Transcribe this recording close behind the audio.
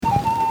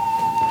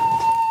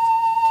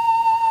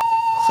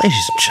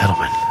Ladies and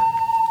gentlemen,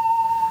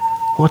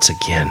 once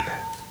again,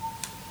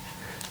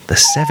 the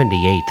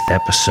 78th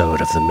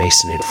episode of the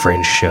Mason and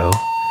Friends Show,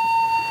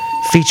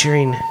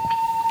 featuring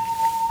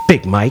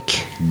Big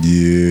Mike.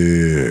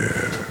 Yeah.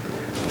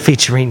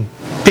 Featuring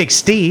Big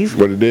Steve.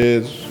 What it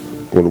is,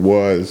 what it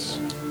was,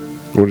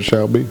 what it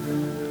shall be.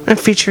 And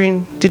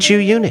featuring the Jew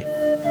Unit.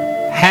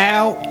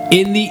 How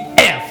in the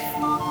F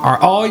are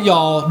all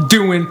y'all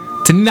doing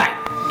tonight?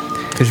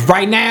 Because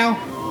right now,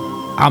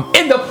 I'm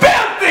in the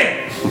building!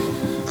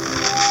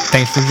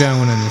 Thanks for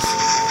joining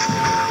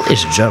us.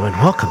 Ladies and gentlemen,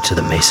 welcome to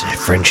the Mason and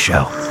Friends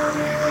Show.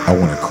 I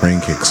want to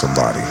crane kick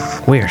somebody.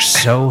 We are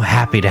so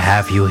happy to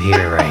have you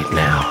here right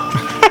now.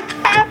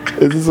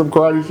 Is this some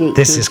karate shit?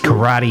 This is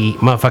karate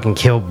motherfucking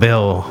Kill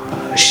Bill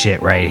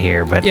shit right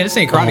here, but Yeah, this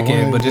ain't Karate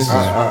Kid, but this is...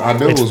 I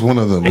know it was one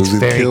of them. it's It was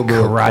very Kill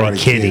Bill, karate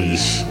kitty,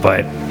 Kids.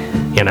 but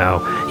you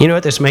know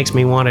what this makes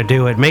me want to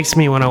do? It makes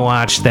me want to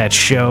watch that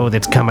show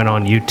that's coming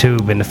on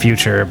YouTube in the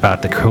future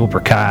about the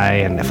Cobra Kai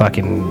and the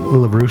fucking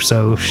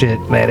LaRusso shit,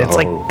 man. It's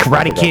like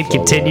Karate Kid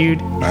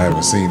continued. I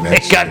haven't seen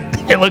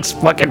that. It looks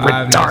fucking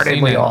I've never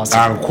seen retardedly it. awesome.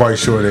 I'm quite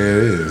sure that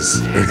it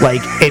is.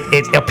 Like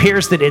it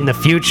appears that in the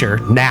future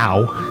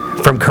now,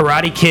 from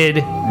Karate Kid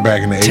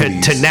Back in the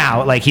 80s. to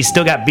now, like he's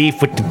still got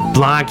beef with the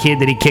blonde kid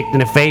that he kicked in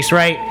the face,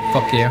 right?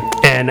 Fuck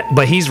yeah.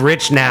 But he's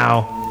rich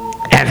now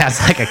and has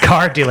like a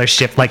car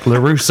dealership like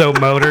LaRusso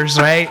Motors,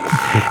 right?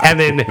 And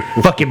then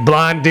fucking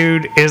blonde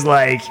dude is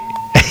like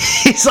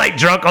he's like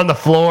drunk on the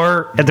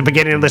floor at the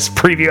beginning of this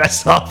preview I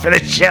saw for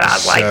this shit. I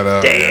was like, Shut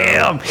up,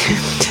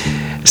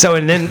 damn. So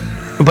and then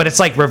but it's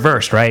like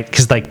reversed, right?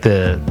 Because like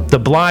the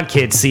blonde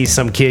kid sees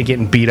some kid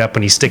getting beat up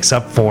and he sticks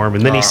up for him,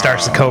 and then he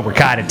starts the Cobra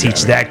Kai to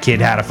teach that kid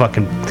how to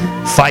fucking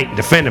fight and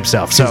defend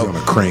himself. He's So gonna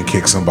crane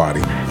kick somebody.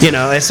 you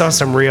know, it's on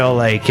some real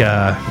like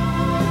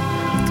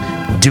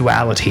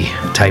duality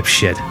type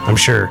shit. I'm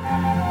sure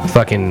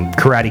fucking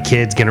Karate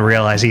Kid's gonna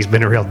realize he's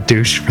been a real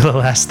douche for the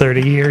last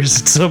 30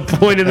 years at some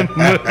point in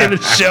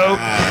the show.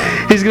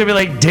 He's gonna be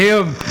like,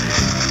 damn,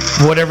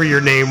 whatever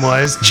your name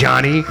was,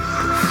 Johnny,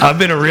 I've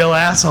been a real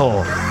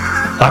asshole.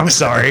 I'm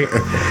sorry.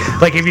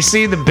 Like, if you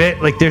see the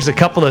bit, like, there's a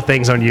couple of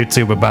things on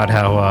YouTube about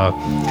how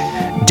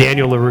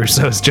Daniel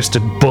LaRusso is just a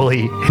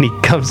bully, and he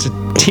comes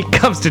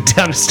to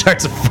town and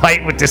starts a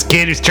fight with this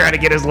kid who's trying to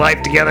get his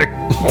life together,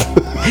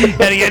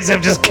 and he ends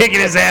up just kicking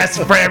his ass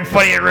for him,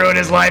 funny and ruin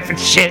his life and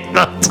shit.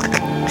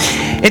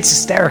 It's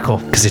hysterical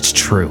because it's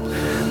true.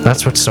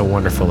 That's what's so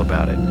wonderful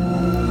about it.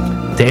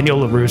 Daniel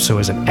LaRusso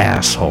is an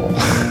asshole.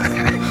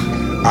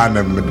 I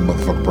never met the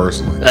motherfucker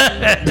personally.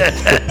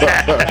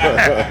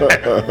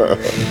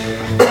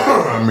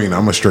 I mean,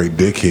 I'm a straight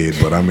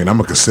dickhead, but I mean, I'm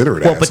a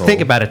considerate Well, asshole. but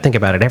think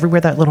about it. Everywhere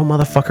that little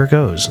motherfucker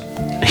goes,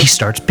 he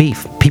starts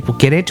beef. People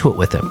get into it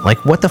with him.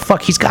 Like, what the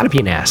fuck? He's got to be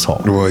an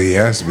asshole. Well, he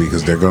has to be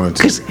because they're going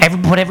to. Because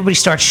everybody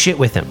starts shit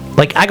with him.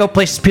 Like, I go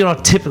places, people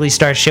don't typically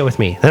start shit with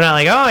me. They're not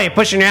like, oh, you're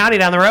pushing your Audi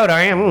down the road,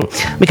 are you?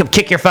 Let me come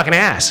kick your fucking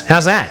ass.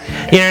 How's that?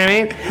 You know what I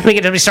mean? Let me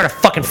get somebody start a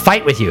fucking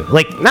fight with you.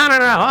 Like, no.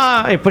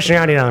 Oh, you're pushing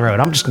your Audi down the road.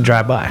 I'm just going to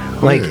drive by.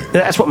 Like,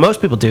 that's what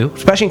most people do,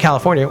 especially in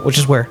California, which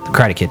is where the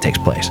Karate Kid takes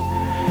place.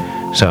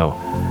 So,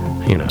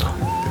 you know.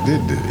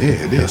 It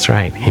is. That's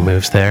right. He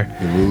moves there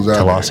moves to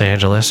out Los there.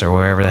 Angeles or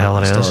wherever the hell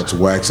it is. Starts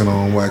waxing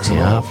on, waxing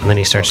Yep. off. And then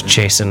he starts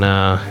chasing.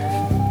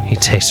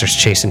 Starts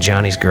chasing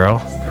Johnny's girl.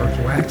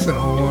 Waxing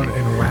on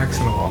and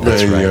waxing off.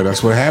 That's right. Yeah,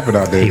 that's what happened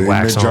out there. He He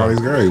waxed met on. Charlie's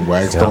girl. He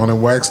waxed Yep. on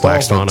and waxed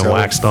Waxed off. on and until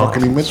waxed off.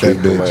 Fucking he met that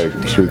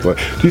bitch. Street flag.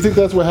 Do you think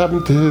that's what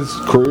happened to his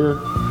career,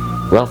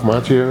 Ralph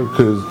Macchio?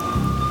 Because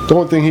the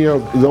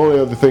only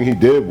other thing he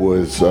did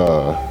was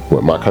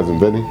My Cousin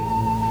Vinny.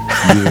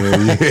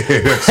 Yeah.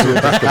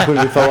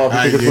 Completely fell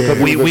off. You think it's because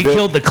he was We a bitch?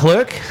 killed the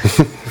clerk.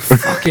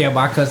 Fuck yeah,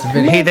 my cousin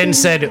Vinny. He then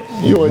said,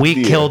 You we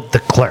idea. killed the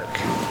clerk.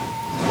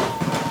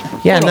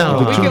 Yeah, Hold on,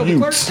 no. hold on. We Two killed the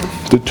youths.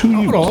 clerk? The two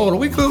Hold youths. on.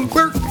 We killed the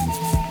clerk?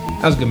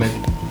 That was good,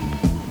 man.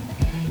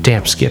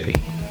 Damn Skippy.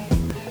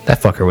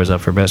 That fucker was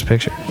up for Best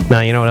Picture.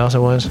 Now, you know what else it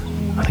was?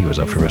 I think it was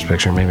up for Best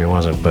Picture. Maybe it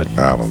wasn't, but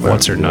I don't know.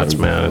 What's Her Nuts,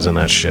 man, is in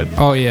that shit.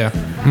 Oh, yeah.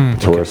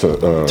 Marissa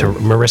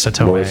Marissa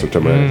Tomei.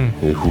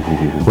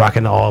 Tomei.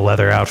 Rocking the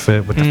all-leather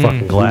outfit with the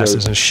fucking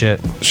glasses and shit.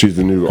 She's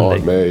the new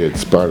Aunt May at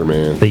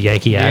Spider-Man. The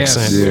Yankee Yes.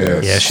 accent.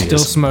 Yes. Yeah, she Still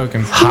is.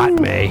 smoking. Hot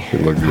Mae.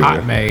 Look good.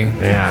 Hot May.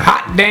 Yeah.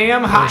 Hot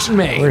damn Hot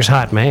May. Where's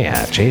Hot Mae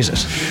at?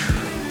 Jesus.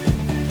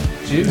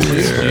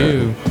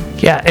 Jew.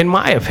 Yeah, in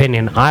my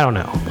opinion, I don't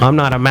know. I'm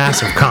not a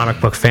massive comic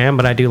book fan,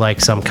 but I do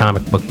like some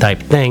comic book type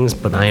things,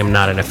 but I am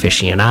not an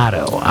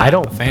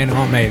aficionado. Fan of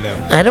Aunt May, though.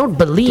 I don't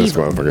This believe...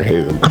 motherfucker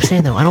hates him. I'm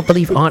saying, though, I don't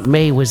believe Aunt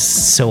May was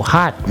so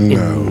hot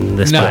in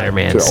the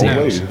Spider-Man She's an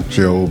old series. lady.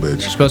 She an old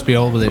bitch. She's supposed to be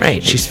old with it.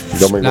 Right, she's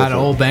Don't make Not no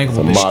an old sense.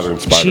 bankable It's a bitch. modern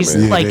Spider-Man. She's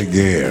Yeah, like...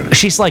 yeah.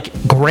 She's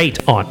like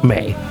great Aunt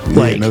May. Yeah,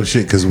 Like, no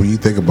shit, because when you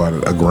think about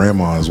it, a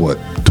grandma is what,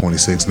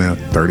 26 now?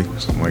 30?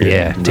 Something like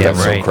yeah, that. damn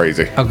That's right. so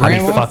crazy. A I be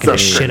grandma? fucking the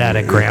shit out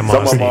of grandmas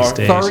Some of these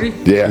them days.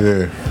 30? Yeah.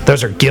 Yeah.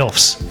 Those are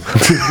GILFs.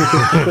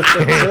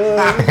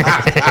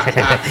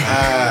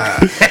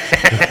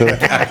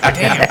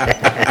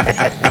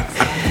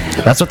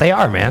 That's what they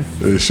are, man.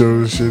 It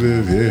sure as shit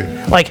is,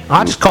 yeah. Like,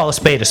 I'll just call a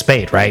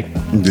spade, right?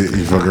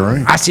 You fucking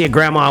right. I see a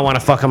grandma I want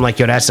to fuck. I'm like,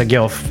 yo, that's a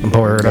GILF.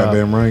 Pour it up.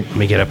 Goddamn right. Let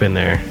me get up in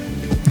there.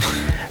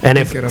 And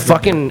if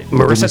fucking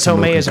Marissa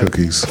Tomei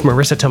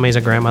is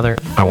a grandmother,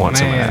 I want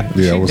some of that.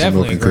 Yeah, I she want some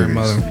milk definitely and a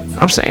grandmother. cookies.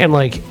 I'm saying,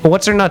 like,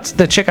 what's her nuts?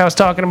 The chick I was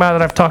talking about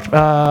that I've talked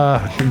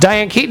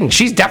Diane Keaton.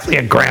 She's definitely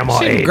a grandma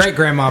She's age. a great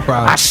grandma,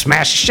 probably. I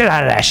smash the shit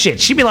out of that shit.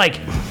 She'd be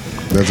like,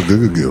 That's a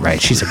good GILF. right?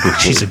 She's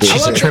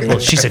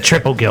a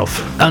triple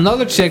GILF.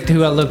 Another chick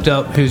who I looked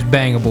up who's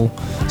bangable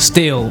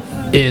still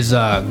is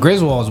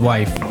Griswold's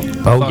wife.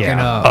 Oh,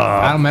 yeah.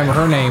 I don't remember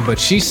her name, but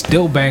she's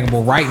still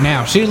bangable right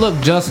now. She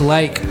looked just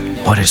like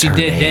What is she her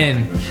did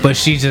name? then, but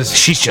she's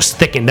just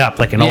thickened up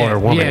like an older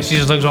woman. Yeah, she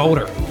just looks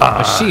older.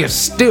 But she is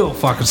still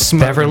fucking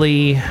smoking.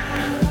 Beverly.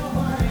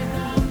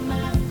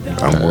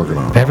 I'm working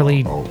on it.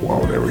 Beverly. Oh, wow,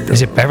 there we go.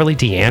 Is it Beverly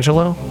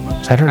D'Angelo?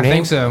 Is that her I name?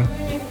 think so.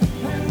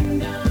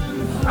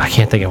 I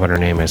can't think of what her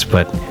name is,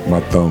 but My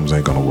thumbs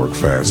ain't gonna work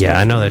fast. yeah,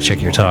 I know that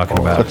chick you're talking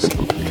about.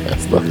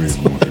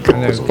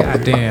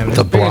 Goddamn,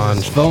 The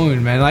blonde.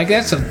 phone, man. Like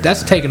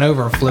that's taking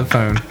over a flip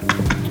phone.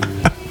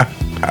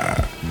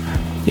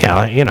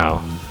 Yeah, you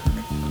know,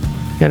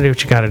 you gotta do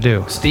what you gotta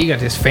do. Steve got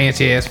this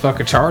fancy ass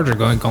fucking charger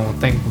going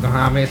thing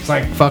behind me. It's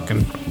like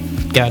fucking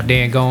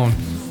goddamn going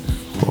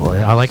Well,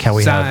 I like how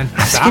we have.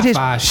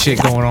 sci-fi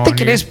shit going on. I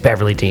think it here. is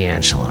Beverly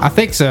D'Angelo. I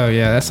think so.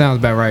 Yeah, that sounds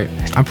about right.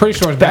 I'm pretty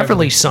sure it's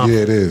Beverly something.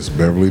 Yeah, it is.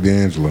 Beverly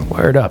D'Angelo.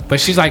 Word up. But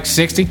she's like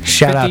 60.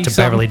 Shout out 50 to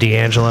something. Beverly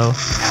D'Angelo.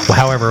 Well,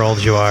 however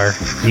old you are,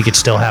 you could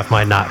still have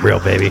my not real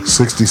baby.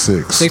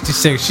 66.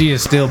 66. She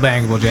is still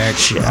bangable, Jack.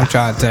 I'm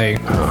trying to tell you.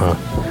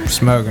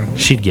 Smoking.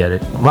 She'd get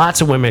it. Lots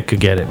of women could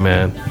get it,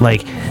 man.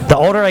 Like, the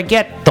older I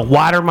get, the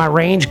wider my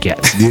range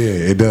gets. Yeah,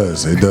 it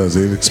does. It does.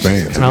 It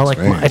expands. You know, like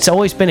it's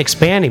always been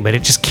expanding, but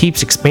it just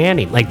keeps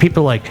expanding. Like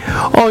people are like,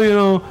 oh, you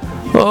know,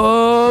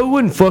 I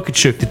wouldn't fuck a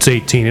chick that's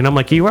 18, and I'm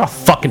like, you're a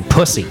fucking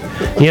pussy. You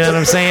know what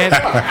I'm saying?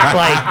 Like,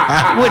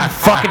 I wouldn't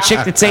fuck a chick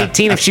that's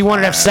 18 if she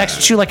wanted to have sex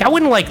with you. Like, I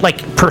wouldn't like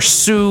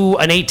pursue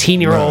an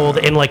 18-year-old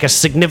in like a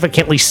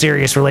significantly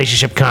serious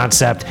relationship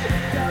concept.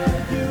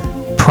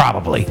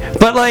 Probably,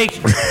 but like.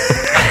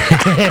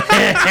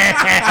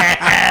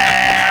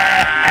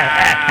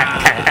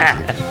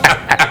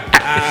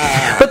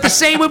 But the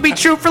same would be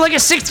true for like a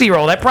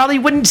 60-year-old. I probably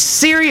wouldn't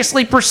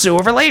seriously pursue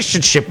a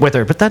relationship with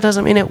her, but that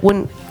doesn't mean it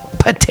wouldn't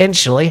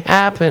potentially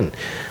happen.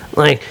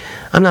 Like,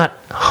 I'm not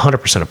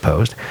 100%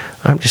 opposed.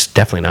 I'm just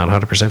definitely not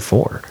 100%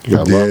 for. You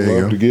got There you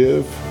love go. to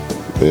give.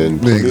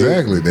 And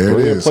Exactly, there it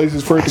plenty of is.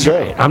 places for it to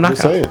go. I'm not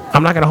Just saying.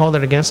 gonna hold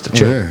it against a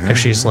chick Yeah. if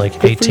she's like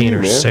Good for 18 you,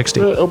 or man. 60.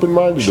 You're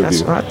open-minded of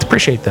you. I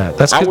appreciate that.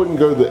 That's I good. wouldn't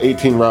go the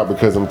 18 route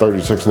because I'm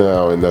 36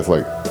 now, and that's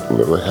like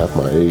literally half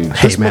my age.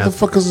 Hey, This man.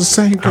 motherfucker's the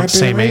same goddamn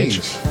same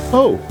age.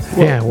 Oh,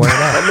 Yeah, word up.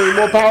 I mean,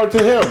 more power to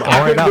him.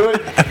 I Word couldn't do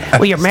up. it.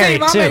 Well, you're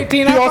married Steve, I'm too.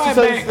 18. He I'm also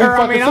probably says bang, or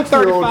I mean, I'm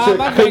 35.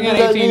 I'm banging an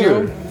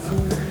 18-year-old.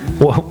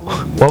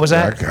 What was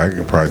I that?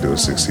 could probably do a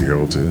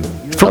 60-year-old too.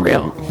 For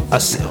real.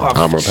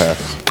 I'm a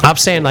pass. I'm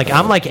saying like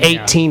I'm like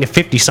 18 to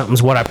 50 something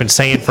is what I've been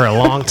saying for a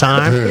long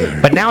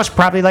time, but now it's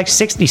probably like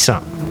 60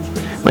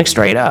 something, like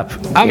straight up.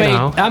 I you mean,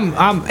 know?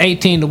 I'm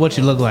 18 to what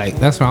you look like.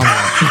 That's what I'm like.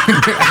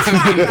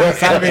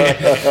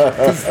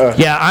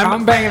 Yeah,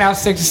 I'm banging out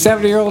 60,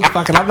 70-year-olds.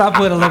 Fucking, I'm not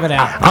putting a limit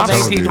out. I'm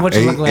 18 to what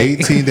you look like.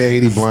 18 to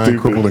 80, blind,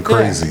 crippled, and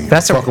crazy.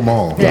 That's Fuck them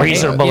all.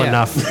 reasonable Yeah.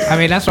 enough. I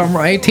mean, that's what I'm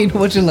 18 to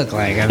what you look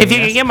like. I mean, If you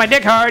can get my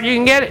dick hard, you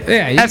can get it.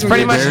 Yeah, you that's can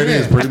pretty get- much There it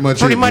is. Pretty much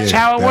pretty it, much yeah.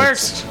 how it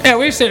That's- works. yeah,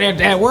 we sit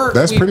at work.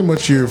 That's pretty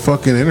much your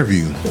fucking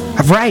interview.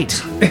 Right.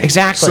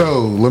 Exactly. So,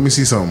 let me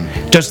see something.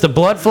 Does the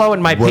blood flow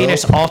in my Well-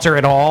 penis alter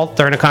at all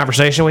during a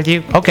conversation with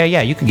you? Okay,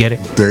 yeah, you can get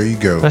it. There you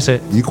go. That's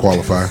it. You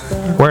qualify.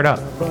 Word up.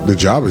 The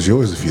job is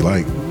yours if you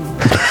like.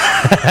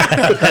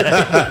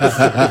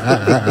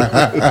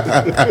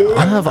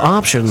 I have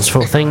options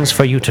for things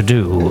for you to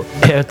do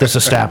at this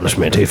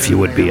establishment if you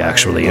would be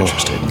actually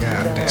interested.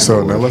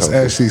 So, now let's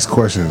ask these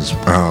questions.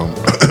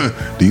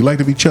 Do you like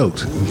to be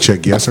choked?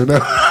 Check yes or no.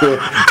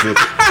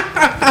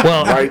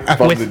 Well, Right from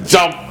the with,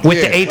 jump. with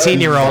Yeah. the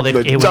 18-year-old, From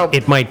the it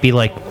jump. might be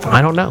like,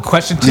 I don't know.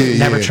 Question 2. Yeah,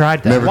 Never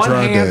tried that. Never One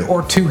tried hand that.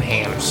 or two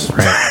hands?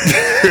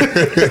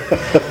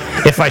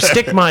 If I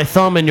stick my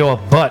thumb in your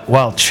butt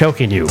while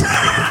choking you,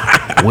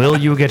 will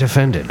you get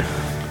offended?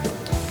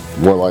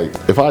 Well, like,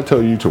 if I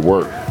tell you to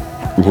work,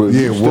 would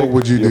Yeah, you what stick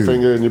would you your do?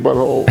 finger in your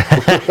butthole?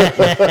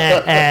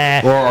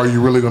 Or are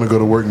you really going to go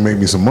to work and make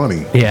me some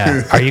money?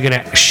 Yeah. Are you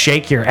going to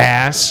shake your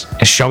ass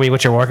and show me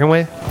what you're working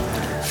with?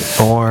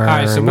 Or All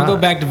right, so we'll go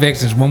not? back to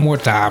Vixens one more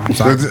time.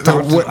 So I can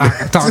talk to, What- I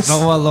can talk to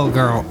one little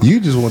girl. You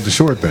just want the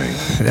short thing.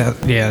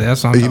 Yeah,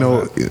 that's what I'm You talking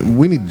know, about.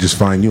 we need to just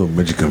find you a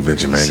midget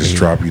convention, man. Just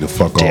drop you the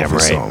fuck Damn off or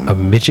right. something. A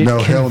midget no,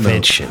 hell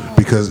convention. no.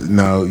 Because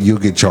no, you'll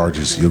get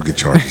charges. You'll get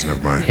charges.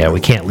 Never mind. Yeah, we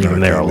can't leave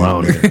him there can't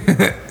leave him alone.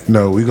 there.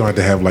 No, we're gonna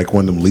have like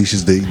one of them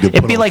leashes that you put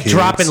It'd be on like kids.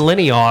 dropping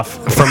Lenny off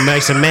from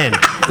Mice and Men.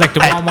 Like the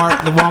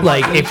Walmart.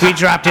 Like if we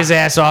dropped his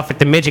ass off at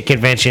the midget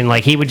convention,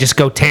 like he would just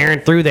go tearing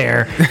through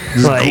there.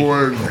 Just Like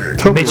going-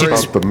 Tell me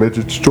Midgets- about the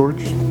midgets,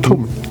 George. Tell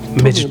me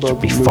midgets about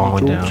would be the midgets,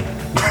 falling George.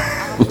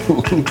 down.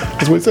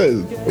 That's what it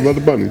says about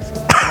the bunnies.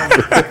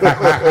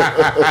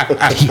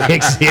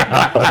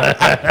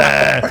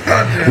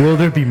 Will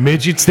there be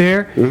midgets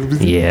there?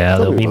 Yeah,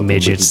 there'll be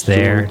midgets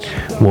there.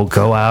 We'll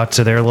go out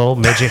to their little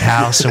midget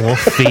house and we'll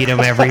feed them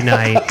every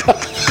night.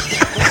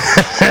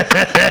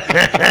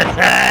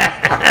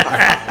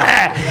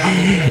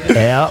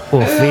 Yeah,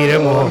 we'll feed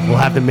them. We'll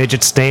have the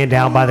midgets staying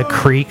down by the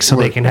creek so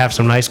they can have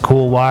some nice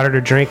cool water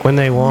to drink when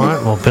they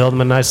want. We'll build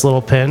them a nice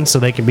little pen so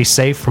they can be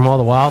safe from all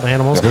the wild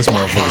animals. This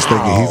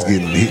motherfucker's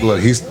thinking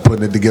look, he's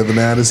putting it together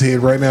now in his head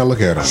right now.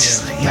 Look at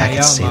him. Yeah, I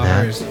can see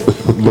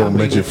that. Little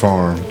midget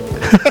farm.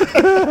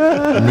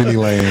 Mini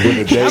land.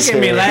 With the Y'all getting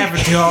me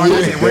laughing too hard.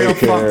 I get real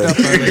fucked up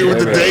over here. With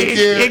the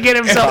daycare. He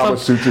get Kama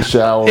Sutra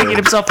shower. He get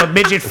himself a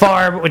midget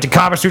farm with the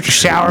Kama Sutra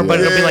shower, but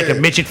it'll be like a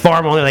midget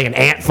farm, only like an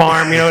ant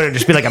farm, you know? It'll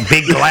just be like a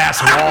big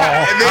glass wall.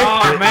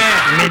 Oh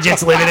man.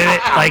 Midgets living in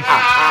it, like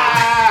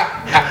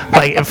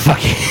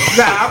fucking.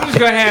 Nah, I'm just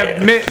gonna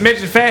have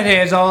midget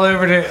fatheads all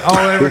over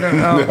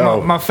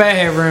my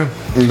fathead room.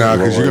 Nah,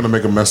 because you're gonna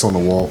make a mess on the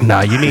wall.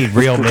 Nah, you need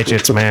real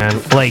midgets, man.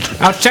 Like,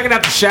 I was checking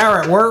out the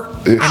shower at work,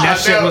 and that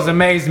shit was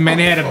amazing, man.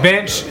 They had a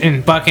bench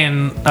and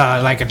fucking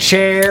like a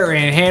chair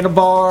and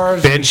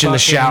handlebars. bench and in the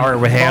fucking shower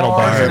with bars,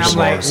 handlebars. And I'm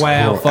like,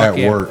 wow, fuck At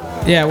yeah. work.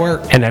 Yeah,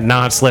 work. And a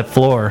non-slip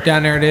floor.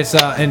 Down there, this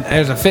and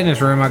there's a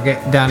fitness room. I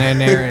get down in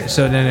there,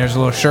 so then there's a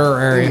little shower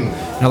area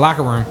and a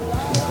locker room.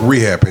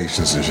 Rehab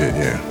patients and shit,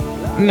 yeah.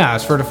 No,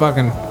 it's for the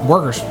fucking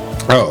workers,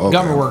 Oh, okay.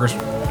 government workers.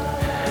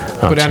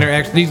 Put down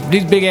there. These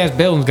big ass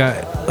buildings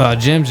got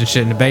gyms and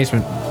shit in the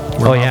basement.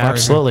 Oh, yeah,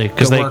 absolutely,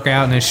 'cause Go they- work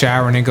out and then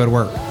shower and then go to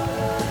work.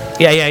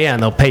 Yeah,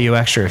 and they'll pay you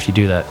extra if you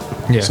do that.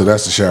 Yeah. So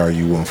that's the shower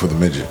you want for the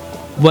midget.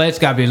 Well, it's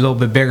got to be a little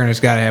bit bigger and it's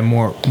got to have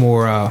more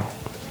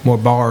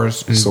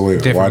bars and So wait,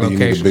 different why do you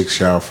locations. need a big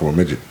shower for a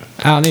midget?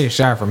 I don't need a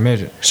shower for a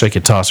midget. So he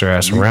could toss her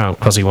ass around.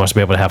 Plus, he wants to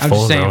be able to have I'm just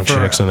full saying grown for,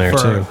 chicks in there, for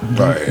too.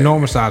 Right. a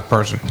normal sized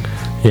person.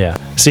 Yeah.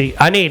 See,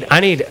 I need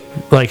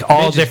like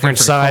all Midget's different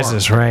good for the car.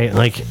 sizes, right?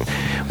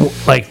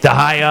 Like the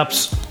high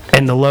ups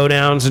and the low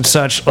downs and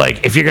such.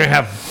 Like if you're gonna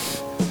have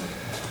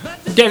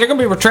Yeah, they're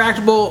gonna be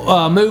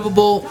retractable,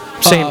 movable.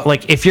 same,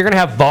 like if you're gonna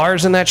have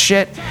bars and that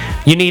shit,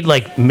 you need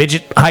like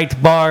midget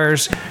height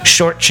bars,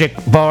 short chick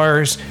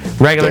bars,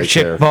 regular Daycare.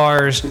 chick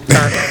bars,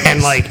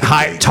 and like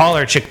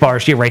taller chick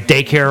bars. Yeah, right.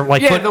 Daycare,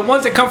 like. Yeah, the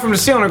ones that come from the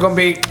ceiling are gonna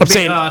be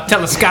saying-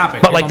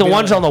 telescopic. But They're like the gonna be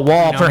ones on the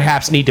wall you know,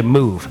 perhaps need to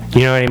move.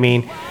 You know what I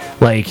mean?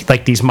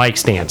 Like these mic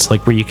stands,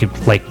 like where you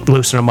could like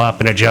loosen them up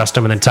and adjust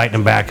them and then tighten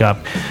them back up.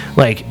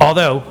 Like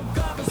although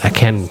that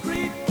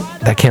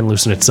can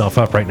loosen itself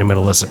up right in the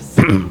middle of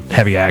some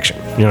heavy action.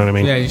 You know what I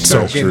mean? Yeah, you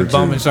start getting true, the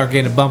bump too. and start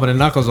getting the bump of the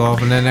knuckles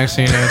off, and then next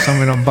thing you know,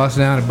 somebody don't bust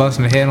down and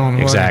busting the head on.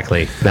 the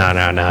Exactly. No.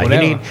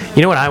 Whatever.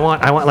 You know what I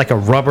want? I want like a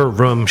rubber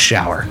room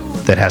shower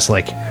that has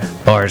like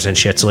bars and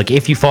shit. So like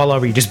if you fall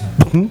over, you just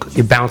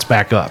you bounce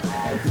back up.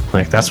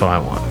 Like that's what I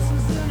want.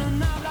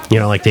 You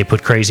know, like they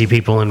put crazy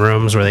people in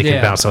rooms where they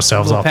can bounce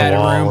themselves off the padded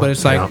wall. room, but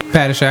it's like You know,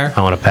 padded shower.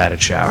 I want a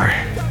padded shower.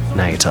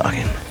 Now you're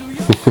talking.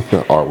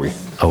 Are we?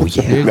 Oh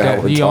yeah.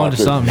 Now we're You on to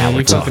talking. something, man. Now You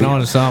we're fucking talking. on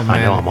to something, I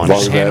man. know I'm on As long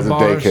as it has a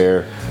Handlebars.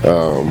 daycare. With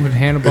As long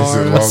handlebars.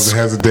 as it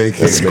has a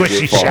daycare.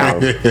 Squishy shower.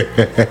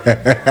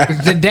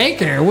 The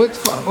daycare. What the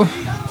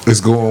fuck? It's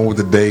going with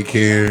the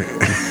daycare.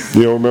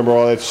 You don't remember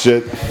all that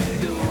shit?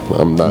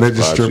 I'm not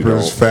Midget surprised you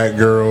strippers, don't. fat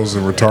girls,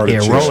 and retarded Yeah,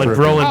 chicks stripping.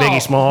 rolling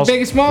Biggie Smalls.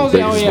 Biggie Smalls?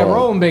 Biggie Oh, yeah. Smalls.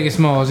 Rolling Biggie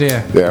Smalls,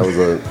 yeah. Yeah, it was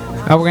a.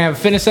 Oh, we're going to have a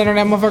fitness center in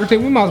that motherfucker, too?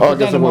 We might as well Oh, I put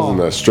that guess in it the wasn't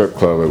mall. a strip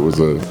club. It was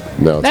a.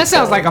 No, it's That a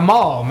sounds bar. like a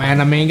mall,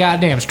 man. I mean,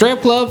 goddamn.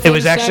 Strip club. It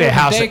was fitness actually a center,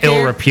 house of daycare.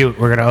 ill repute.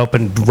 We're going to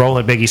open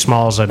Rolling Biggie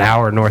Smalls an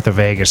hour north of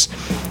Vegas.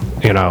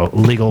 You know,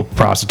 legal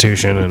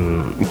prostitution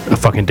and a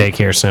fucking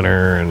daycare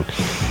center and,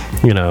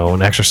 you know,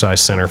 an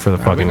exercise center for the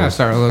We fucking. got to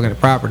start looking at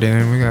property,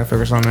 then. We got to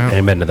figure something out.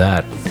 Amen to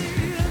that.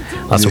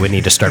 That's what we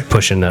need to start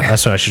pushing.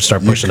 That's what I should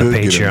start pushing the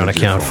could get a Patreon midget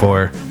account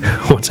for.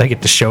 Once I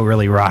get the show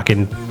really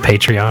rocking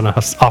Patreon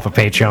off of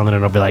Patreon, then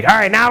it'll be like, all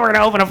right, now we're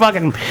gonna open a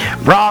fucking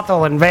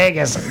brothel in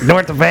Vegas,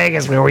 north of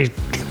Vegas, where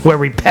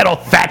we peddle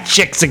fat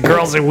chicks and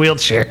girls in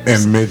wheelchairs.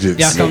 And midgets.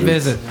 Y'all come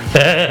visit.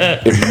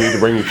 If you need to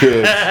bring your kids,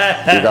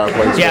 we got a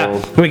place Yeah,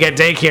 for them. we got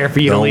daycare for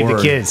you to Don't leave the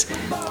worry. kids.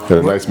 And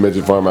a nice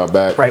midget farm out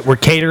back. Right, we're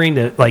catering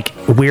to like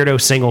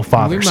weirdo single We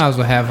fathers. might as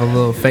well have a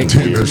little fake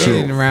Dude, people that's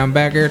sitting true. around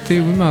back there,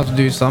 too. We might as well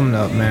do something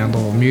up, man. A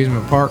little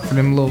amusement park for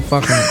them little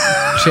fucking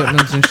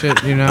chitlins and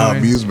shit, you know what I mean?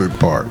 Amusement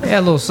park. Yeah,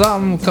 a little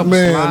something, a couple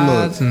Man,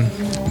 slides, look.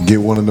 and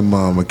Get one of them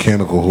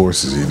mechanical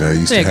horses, you know. You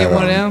used Yeah, to get have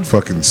one of out in them.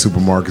 fucking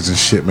supermarkets and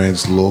shit, man.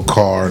 Just a little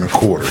car and a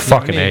quarter.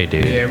 Fucking A,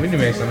 dude. yeah, we need to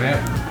make something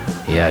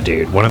happen. Yeah,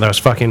 dude. One of those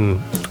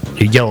fucking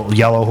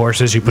yellow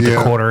horses you put the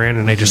Yeah. quarter in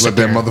and they just Let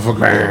that motherfucker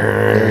go.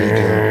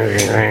 There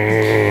you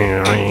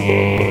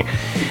go.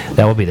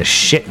 That would be the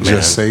shit, man.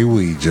 Just say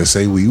we. Just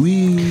say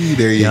we.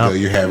 There you Yep. go.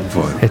 You're having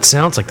fun. It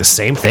sounds like the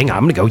same thing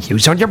I'm gonna go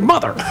use on your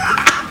mother.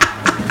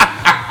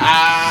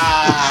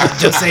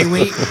 Just say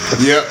we.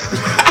 Yep.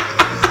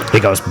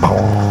 It goes.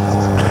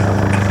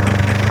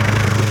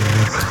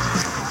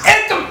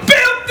 At the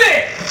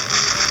building!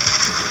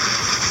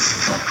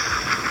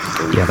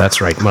 Yeah,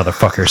 that's right,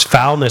 motherfuckers.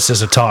 Foulness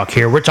is a talk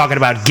here. We're talking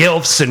about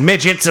GILFs and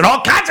midgets and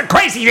all kinds of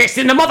craziness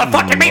in the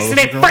motherfucking Mason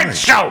and Friends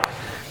show.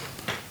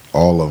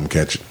 All of them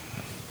catch it.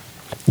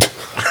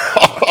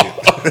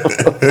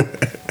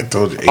 I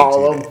told you,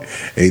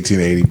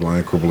 1880,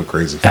 blind, cripple,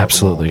 crazy.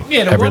 Absolutely.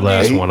 Yeah, the every one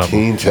last day- one of them.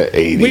 18 to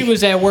 80. We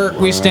was at work.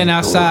 We stand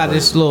outside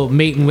this little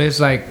meeting with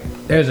like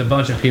there's a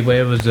bunch of people.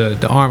 It was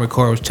the Army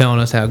Corps was telling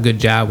us how good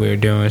job we were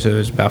doing. So it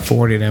was about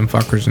 40 of them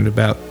fuckers and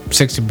about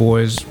 60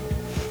 boys.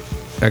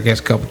 I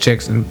guess a couple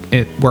chicks and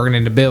working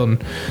in the building.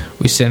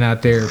 We sitting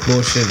out there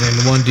bullshitting, and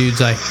the one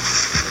dude's like,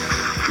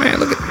 "Man,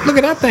 look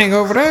at that thing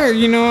over there.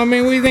 You know, what I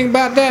mean, what do you think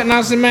about that?" And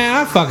I said, "Man,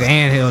 I fucking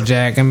anthill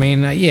jack. I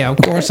mean, yeah, of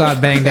course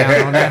I'd bang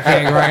down on that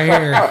thing right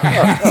here."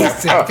 He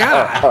said,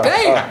 "God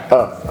damn."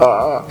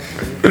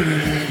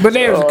 But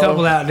there was a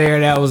couple out there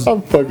that was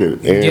I'm fucking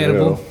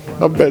gettable.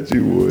 I bet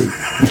you would.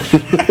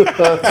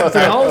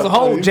 The hole's a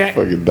hole, Jack.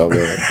 Fucking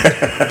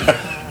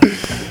dumbass.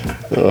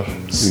 Oh,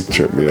 you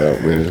tripped me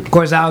out, man. Of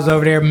course, I was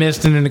over there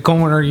misting in the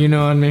corner, you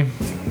know what I mean?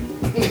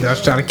 I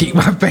was trying to keep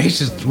my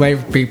patience away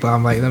from people.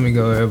 I'm like, let me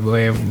go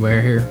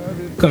everywhere here.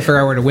 Couldn't figure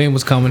out where the wind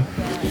was coming.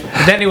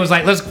 But then he was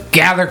like, let's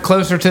gather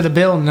closer to the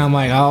building. I'm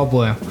like, oh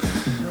boy.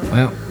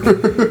 Well, all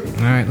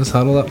right, let's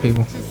huddle up,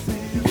 people.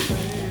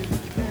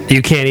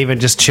 You can't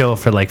even just chill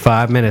for like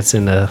 5 minutes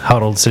in a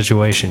huddled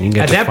situation. You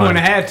can At that point,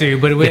 I had to,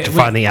 but get to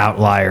find the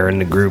outlier in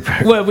the group.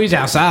 well, we was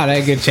outside. I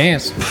had a good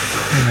chance.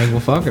 I'm like, well,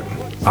 fuck it.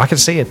 I can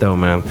see it though,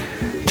 man.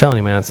 I'm telling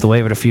you, man, it's the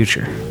wave of the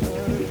future.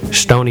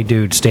 Stony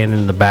dude standing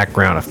in the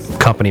background of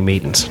company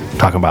meetings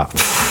talking about.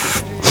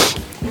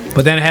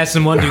 But then I had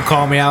some one dude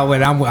call me out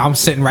when I'm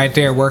sitting right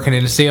there working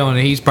in the ceiling,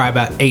 and he's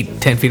probably about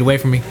 8-10 feet away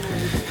from me.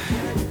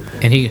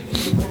 And he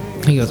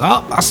goes,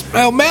 "Oh, I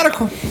smell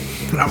medical."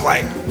 And I'm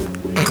like,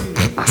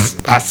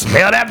 I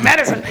smell that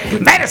medicine.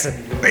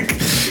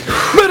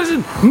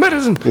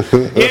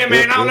 "Yeah,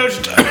 man, I don't know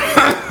what you're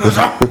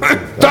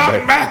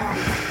talking about."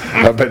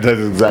 I bet that's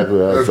exactly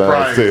how it That's sounds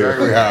probably too.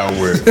 exactly how it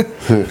went.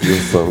 You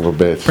son of a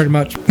bitch. Pretty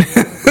much.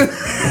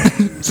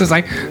 So it's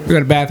like, we go to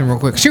the bathroom real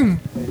quick. Shoot.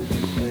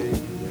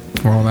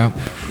 Roll out.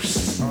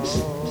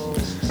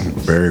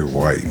 Very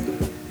white.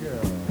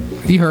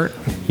 He hurt.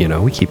 You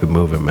know, we keep it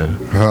moving, man.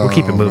 Oh, we'll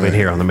keep it moving man.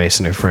 here on the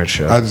Mason and French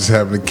show. I just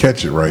happened to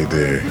catch it right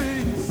there.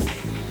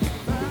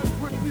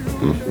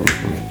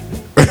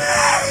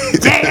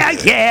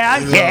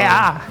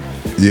 Yeah.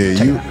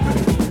 Yeah, you.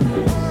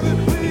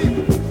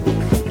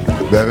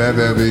 That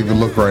doesn't even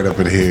look right up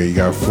in here. You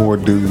got 4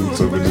 dudes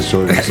up in the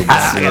short.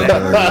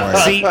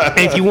 See,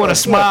 if you want to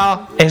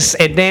smile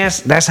and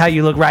dance, that's how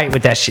you look right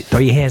with that shit. Throw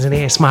your hands in the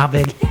air, smile,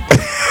 baby.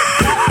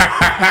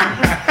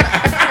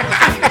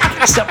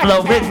 Step a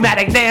little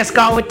rhythmic dance,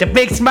 go with the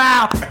big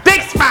smile,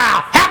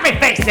 happy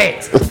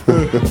faces.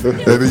 And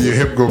then your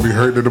hip gonna be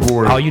hurting in the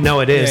morning. Oh, you know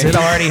it is. It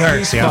already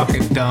hurts, He's yo.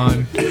 fucking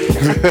done.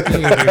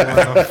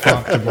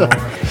 Fuck tomorrow.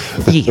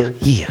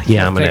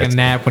 Yeah. I'm Take a gonna.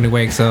 nap when he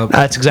wakes up.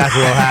 That's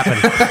exactly what'll happen.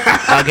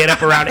 I'll get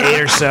up around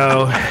 8 or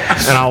so,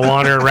 and I'll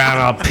wander around.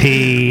 I'll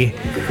pee,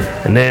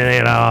 and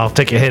then I'll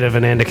take a hit of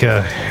an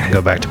indica and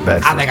go back to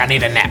bed I for think I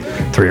need a nap.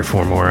 3 or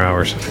 4 more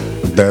hours.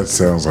 That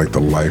sounds like the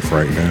life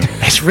right now.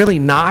 It's really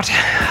not.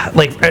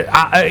 Like,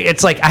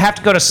 it's like I have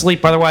to go to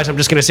sleep, otherwise I'm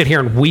just going to sit here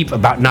and weep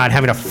about not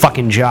having a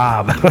fucking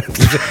job.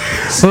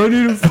 I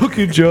need a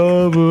fucking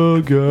job. Oh,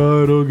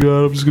 God.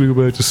 I'm just going to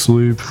go back to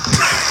sleep.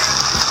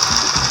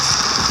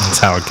 That's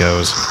how it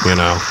goes, you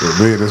know.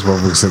 Me and this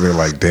motherfucker sitting there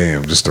like,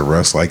 damn, just to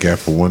rest like that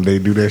for one day,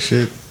 do that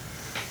shit.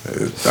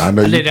 I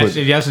know I you did that put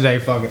shit yesterday.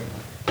 Fuck it.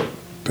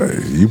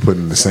 you put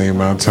in the same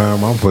amount of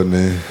time I'm putting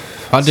in.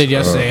 I did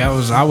yesterday.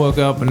 I woke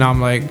up and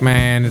I'm like,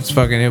 man, it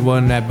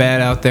wasn't that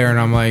bad out there, and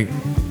I'm like,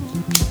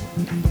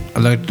 I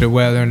looked at the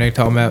weather and they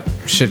talking about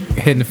shit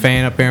hitting the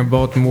fan up here in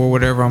Baltimore,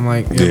 whatever. I'm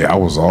like, Yeah, I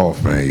was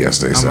off, man,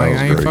 yesterday. I'm So like,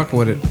 was I ain't great. fucking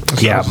with it.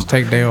 Let's Yeah. just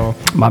take a day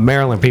off. My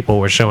Maryland people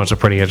were showing some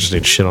pretty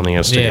interesting shit on the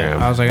Instagram.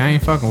 Yeah, I was like, I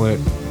ain't fucking with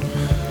it.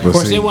 But Of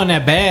course, see, it wasn't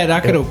that bad. I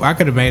could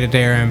have made it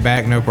there and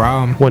back, no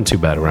problem. Wasn't too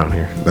bad around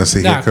here. let's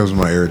see, Nah. here comes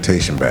my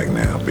irritation back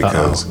now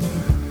because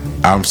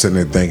I'm sitting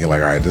there thinking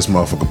like, all right, this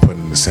motherfucker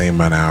putting in the same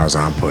amount of hours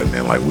I'm putting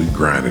in. Like, we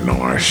grinding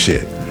on our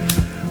shit.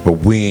 But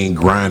we ain't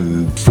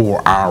grinding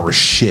 4-hour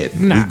shit.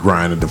 Nah. We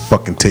grinding to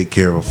fucking take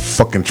care of a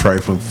fucking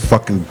trifling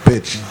fucking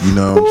bitch. You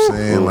know what I'm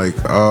saying? Like,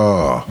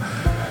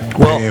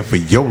 man, for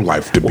your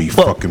life to be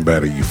fucking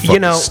better, you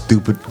fucking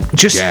stupid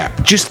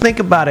gap. Just think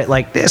about it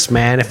like this,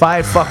 man. If I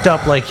had fucked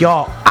up like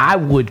y'all, I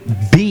would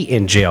be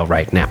in jail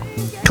right now.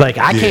 Like,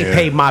 I can't Yeah.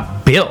 pay my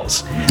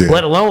bills, Yeah.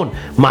 let alone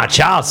my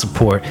child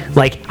support.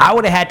 Like, I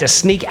would have had to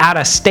sneak out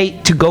of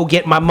state to go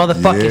get my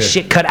motherfucking Yeah.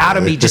 shit cut out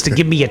of me just to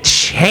give me a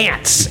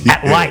chance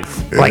at Yeah. life.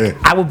 Yeah. Like,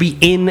 I would be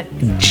in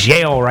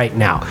jail right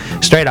now.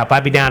 Straight up.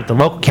 I'd be down at the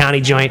local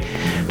county joint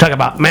talking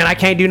about, man, I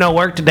can't do no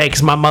work today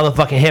because my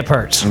motherfucking hip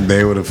hurts.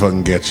 They would have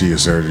fucking get you a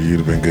surgery. You'd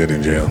have been good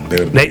in jail.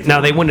 They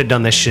They wouldn't have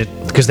done this shit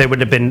because they would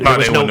have been. No, there they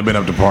was wouldn't have been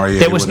up to par yet.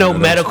 There They was wouldn't no have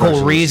done medical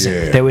specialists, reason.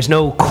 yeah. There was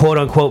no quote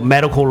unquote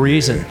medical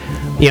reason,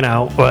 you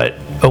know. But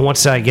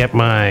once I get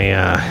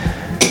my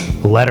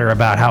letter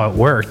about how it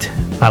worked,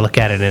 I look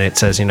at it and it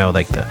says, you know,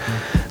 like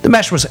The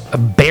mesh was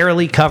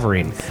barely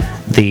covering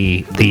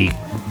the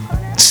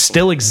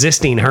still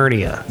existing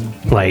hernia.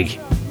 Like,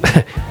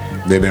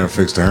 They never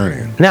fixed the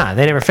hernia. nah,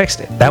 they never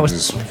fixed it. That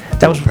was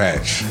a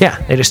patch.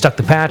 Yeah, they just stuck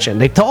the patch in.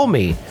 They told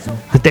me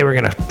that they were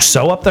gonna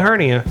sew up the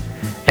hernia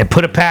and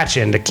put a patch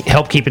in to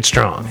help keep it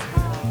strong.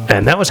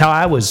 And that was how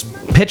I was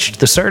pitched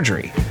the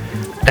surgery.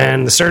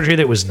 And the surgery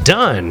that was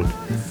done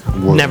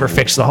never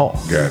fixed the hole.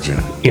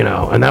 Gotcha. You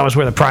know, and that was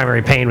where the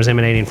primary pain was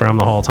emanating from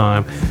the whole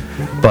time.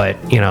 But,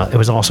 you know, it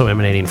was also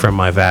emanating from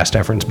my vast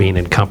efforts being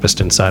encompassed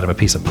inside of a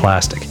piece of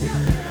plastic.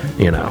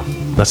 You know,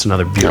 that's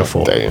another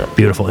beautiful,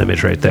 beautiful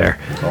image right there.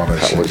 All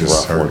that shit was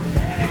just rough hurt.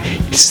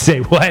 one. Say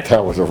what?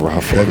 That was a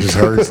rough That one. just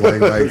hurts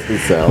like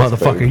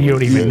Motherfucker, you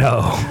don't even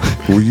know.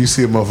 when you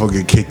see a motherfucker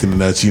get kicked in the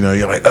nuts, you know,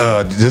 you're like,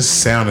 this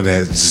sound of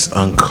that is just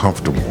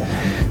uncomfortable.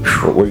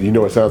 Well, you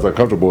know what sounds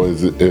uncomfortable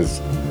is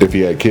if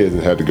he had kids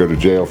and had to go to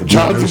jail for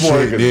child no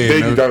support. shit, yeah, Then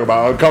no- you talk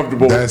about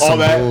uncomfortable. That's all some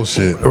that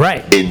bullshit.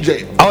 Right. in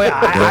jail. Oh yeah,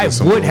 I That is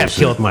some would have bullshit.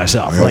 killed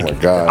myself. Oh Like, my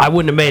God. I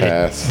wouldn't have made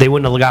Pass. it. They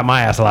wouldn't have got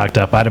my ass locked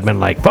up. I'd have been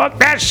like, "Fuck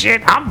that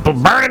shit! I'm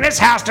burning this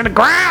house to the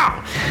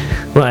ground."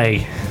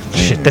 Like,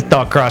 shit, that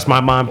thought crossed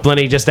my mind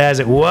plenty just as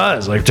it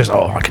was. Like, just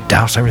I could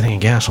douse everything in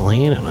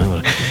gasoline,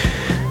 and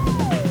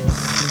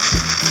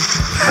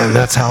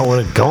that's how it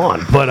would have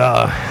gone. But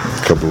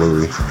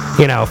Kablooey.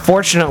 you know,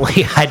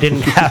 fortunately, I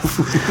didn't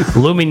have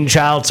looming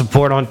child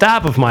support on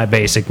top of my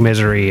basic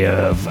misery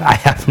of I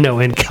have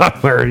no income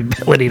or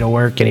ability to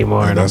work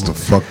anymore. And that's I'm the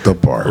fucked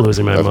up part.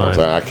 losing my That's what I'm mind.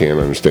 saying. I can't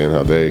understand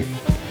how y'all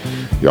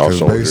Because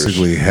soldiers.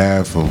 basically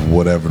half of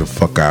whatever the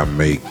fuck I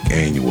make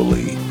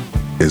annually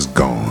is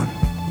gone.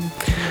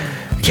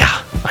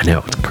 Yeah, I know.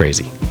 It's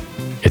crazy.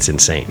 It's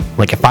insane.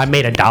 Like, if I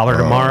made $1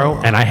 tomorrow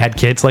and I had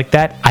kids like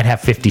that, I'd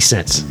have 50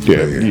 cents. Yeah,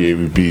 it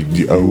would be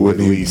you owe at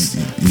least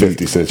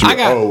 50 cents. You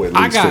owe at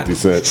least 50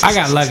 cents. I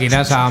got lucky.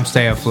 That's how I'm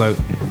stay afloat.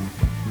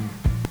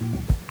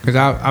 Cause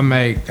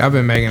I've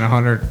been making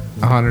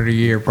 100 a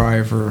year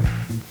probably for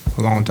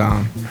a long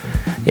time.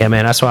 Yeah,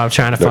 man, that's why I'm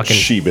trying to No, fucking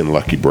she been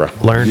lucky, bro.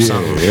 learn Yeah,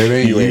 something. it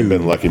ain't You ain't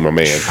been lucky, my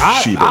man.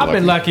 She I've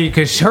been lucky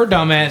because her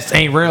dumb ass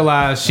ain't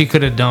realized she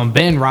could have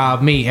been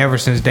robbed me ever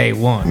since day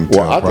one.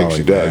 Well, I think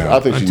she does. I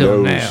think she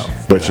Until knows, now.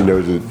 but she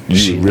knows that you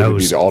She would really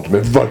knows. be the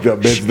ultimate fucked up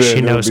bitch. Then She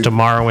It'll knows be-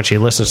 tomorrow when she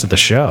listens to the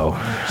show.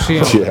 She,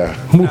 Yeah, she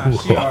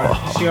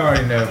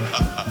already knows.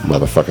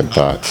 motherfucking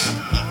thoughts.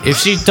 If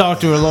she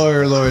talked to her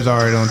lawyer's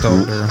already done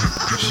told her.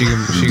 She can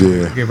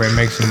Yeah. get ready to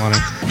make some money.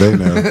 They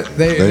know.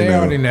 They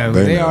already know.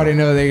 They already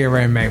know they get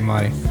ready to make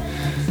money.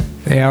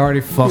 They already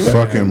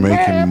Fucking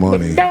making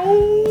money.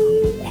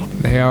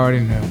 They already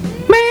know.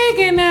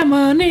 Making that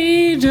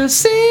money, just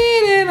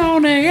sitting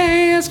on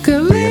their ass,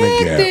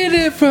 collected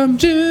it from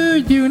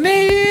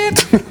Unit.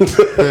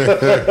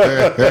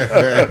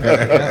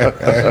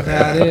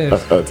 That is.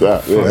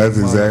 That's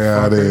exactly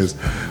how it is.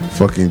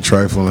 Fucking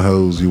trifling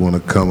hoes, you want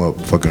to come up,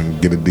 fucking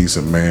get a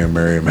decent man,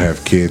 marry him,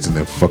 have kids, and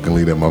then fucking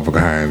leave that motherfucker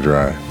high and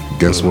dry.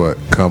 Guess what?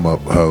 Come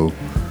up, hoe.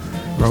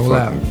 Roll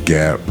out. Fucking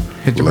gap.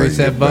 Hit the lay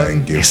reset your back,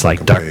 button. get It's like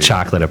fucking dark paid.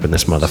 chocolate up in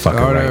this motherfucker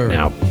Start right over.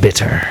 now.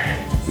 Bitter.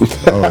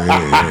 Oh,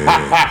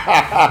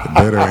 yeah.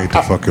 Better ain't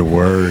the fucking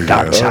word.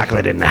 Dark yo.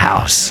 chocolate in the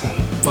house.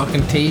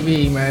 Fucking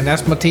TV, man.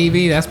 That's my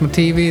TV. That's my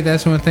TV.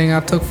 That's one thing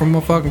I took from my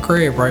fucking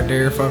crib right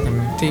there. Fucking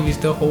TV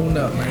still holding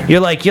up, man. You're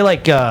like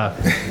Pacino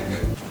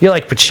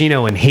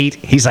in Heat.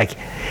 He's like,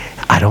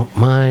 I don't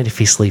mind if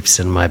he sleeps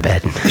in my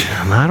bed.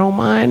 And I don't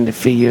mind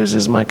if he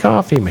uses my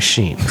coffee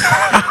machine.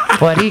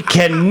 But he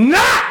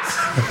cannot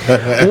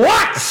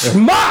watch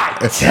my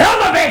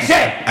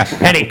television.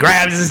 And he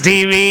grabs his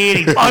TV and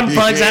he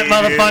unplugs that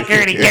motherfucker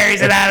and he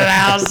carries it out of the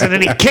house and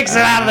then he kicks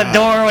it out of the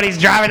door when he's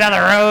driving down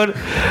the road.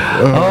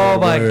 Oh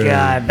my man.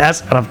 God.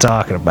 That's what I'm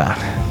talking about.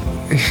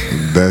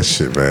 That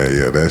shit, man.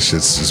 Yeah, that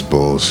shit's just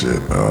bullshit.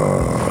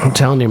 I'm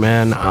telling you,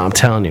 man. I'm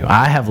telling you.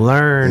 I have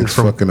learned It's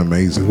from fucking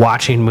amazing.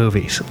 watching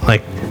movies.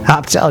 Like,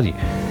 I'm telling you,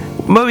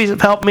 movies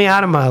have helped me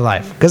out of my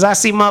life. Because I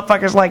see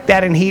motherfuckers like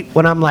that in Heat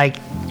when I'm like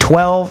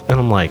 12, and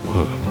I'm like,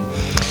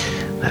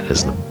 that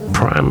is the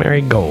primary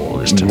goal,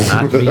 is to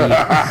not be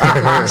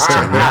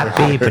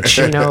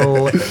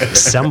Pacino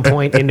some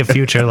point in the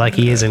future like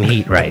he is in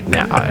Heat right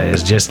now.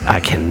 It's just, I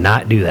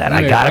cannot do that.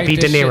 I Yeah, gotta write be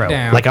De this shit Niro.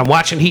 down. Like, I'm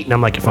watching Heat, and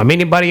I'm like, if I'm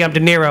anybody, I'm De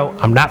Niro.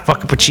 I'm not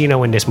fucking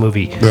Pacino in this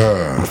movie.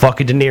 I'm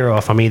fucking De Niro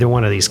if I'm either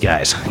one of these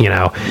guys, you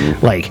know?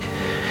 Like,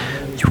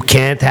 you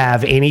can't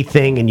have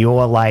anything in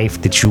your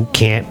life that you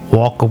can't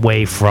walk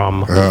away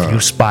from if you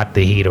spot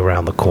the heat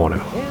around the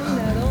corner.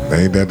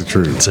 Ain't that the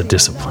truth? It's a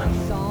discipline.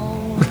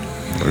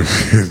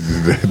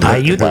 Are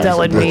you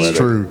telling me? That's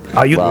true.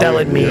 Are you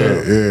telling me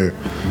Yeah.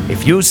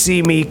 if you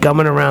see me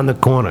coming around the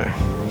corner,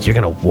 you're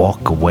gonna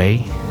walk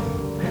away?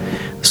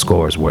 The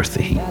score is worth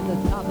the heat.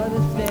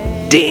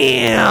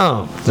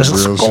 Damn, the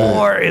Real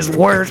score is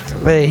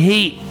worth the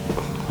heat.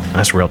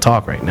 That's real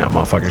talk right now,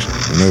 motherfuckers.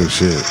 No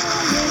shit.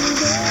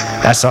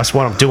 That's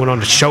what I'm doing on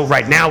the show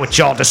right now with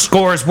y'all. The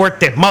score is worth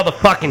the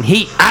motherfucking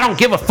heat. I don't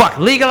give a fuck.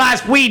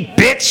 Legalize weed,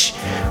 bitch.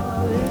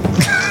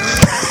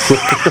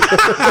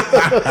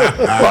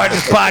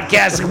 Largest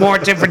podcast in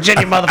Warrenton,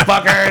 Virginia,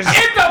 motherfuckers. In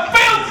the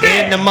filth.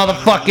 in the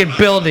motherfucking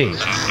building.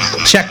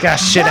 Check that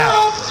shit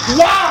out.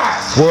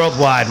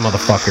 Worldwide,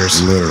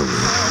 motherfuckers. Literally.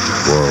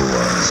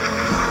 Worldwide.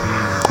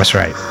 That's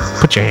right.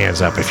 Put your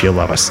hands up if you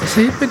love us.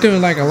 See, he's been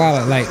doing like a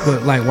lot of like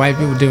what like white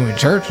people do in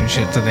church and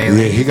shit today.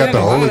 Yeah, he got the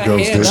Holy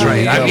Ghost. That's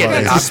right. I'm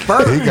getting That's a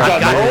spurt. He got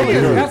the Holy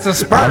Ghost. That's a I've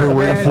spurt. been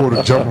waiting for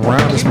to jump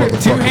around this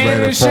motherfucker, man,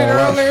 Two-handed and shit fall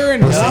out. earlier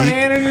and But see,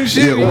 one-handed and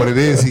shit. Yeah, what it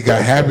is, he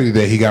got happy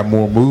today. He got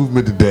more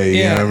movement today. Yeah,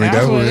 You know what I mean? that's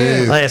That's what what it it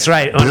is. is. That's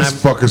right. When This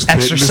I'm fucker's fit in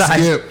the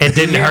exercise, skip. it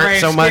didn't Yeah, hurt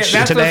right, so skip. much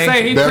That's today. What I'm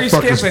saying. He That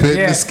pre-skipping. fucker's fit in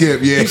Yeah. the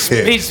skip. Yeah.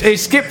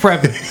 He's skip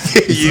prepping.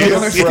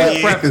 Yes, skip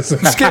prep. yes.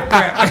 Skip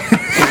prep.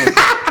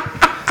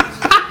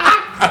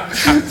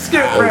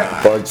 Skip prep.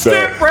 Fuck Skip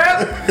that.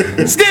 prep.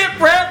 Skip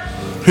prep.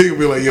 He could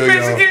be like, yo,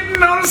 Bitch y'all,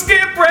 getting on the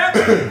skip prep.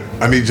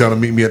 I need y'all to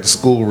meet me at the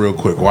school real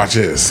quick. Watch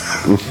this.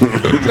 Look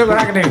what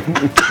I can do.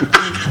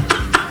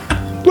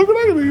 Look what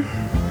I can do.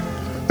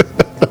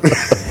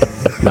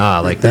 Nah,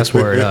 like that's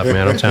word up,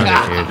 man. I'm telling you,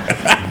 dude.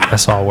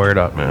 That's all word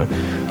up, man.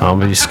 I'm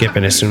gonna be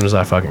skipping as soon as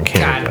I fucking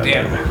can. God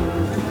damn it.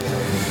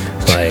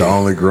 Like, The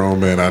only grown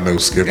man I know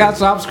skipping. That's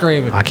what I'm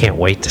screaming. I can't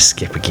wait to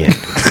skip again.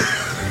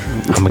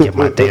 I'm gonna get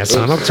my dance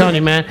on. I'm telling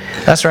you, man.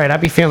 That's right. I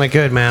be feeling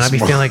good, man. I be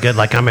feeling good,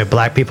 like I'm at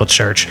Black People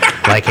Church,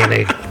 like in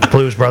the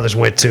Blues Brothers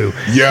went to.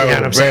 Yo, you know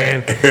what I'm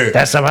saying? man.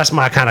 That's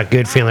my kind of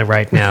good feeling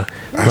right now.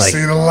 I Like,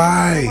 see the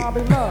light.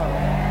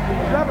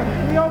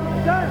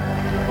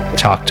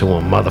 talk to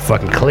him,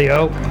 motherfucking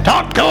Cleo.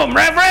 Talk to him,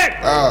 Reverend.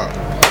 I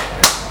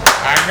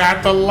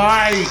got the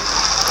light.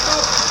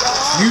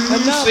 You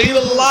see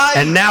the light?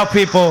 And now,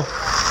 people.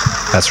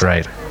 That's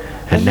right.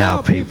 And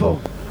now, people.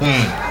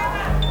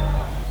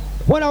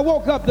 When I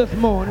woke up this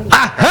morning,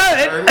 I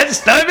heard a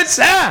disturbing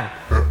sound.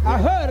 I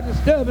heard a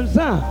disturbing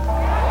sound.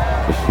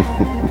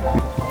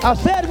 I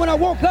said when I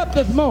woke up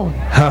this morning,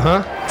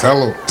 Tell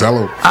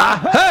him. I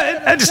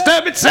heard a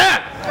disturbing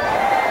sound.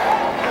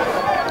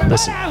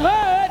 Listen. I heard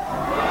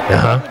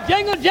the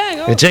jingle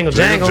jangle The jingle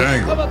jangle.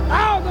 of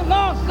 1,000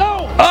 lost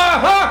souls.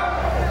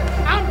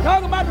 I'm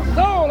talking about the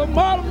soul of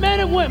mortal men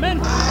and women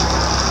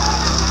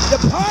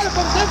departed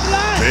from this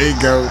life. There you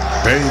go.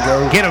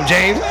 Get him,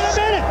 James. Wait a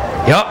minute.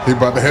 Yup. He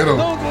about to hit him.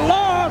 Those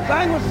lost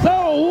anguish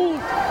souls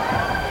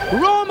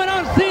roaming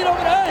unseen over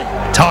the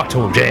earth, Talk to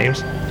him,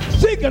 James.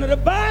 seeking a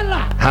divine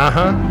life.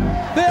 Uh-huh.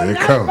 They're There it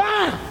not come.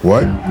 found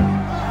What?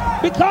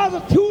 because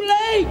it's too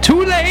late.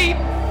 Too late.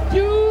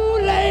 Too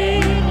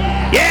late.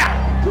 Yeah.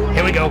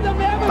 Here we go.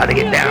 About to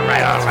get down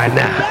right on right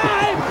now.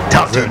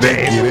 Talk to him, Get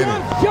in James. it.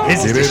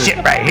 This is the shit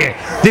right here.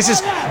 This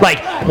is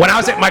like when I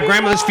was at my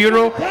grandmother's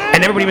funeral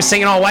and everybody was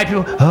singing all white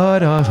people.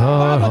 Amen.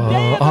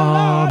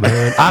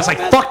 I was like,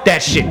 fuck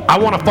that shit. I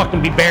want to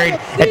fucking be buried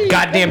at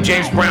goddamn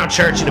James Brown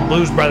Church and the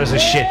Blues Brothers and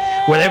shit,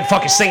 where they're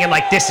fucking singing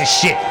like this and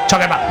shit.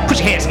 Talking about, put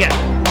your hands together.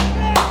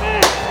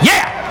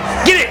 Yeah,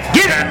 get it.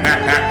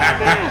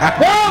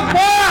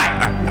 Worldwide.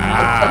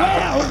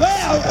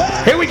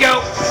 Here we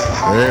go.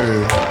 There it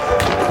is.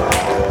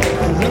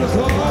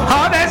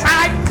 Oh, that's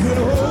high.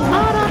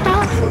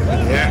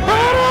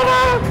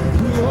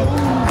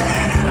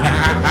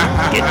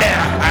 Get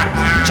down.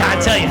 Trying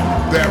to tell you.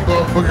 That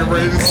motherfucker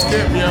ready to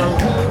skip, yo.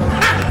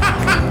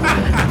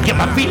 Get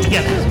my feet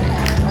together.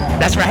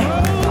 That's right.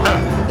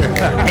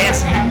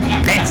 Dance.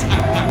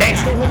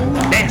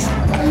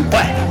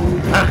 What?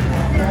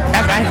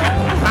 That's right.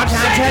 I'm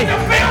trying to tell you.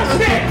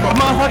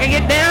 Motherfucker,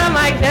 get down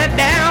like that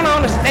down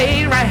on the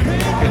stage, right?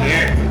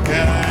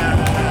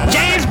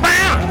 James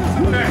Brown.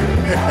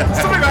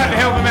 Somebody gonna have to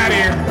help him out of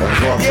here. That's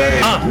what I'm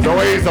saying. No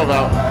way he's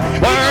about.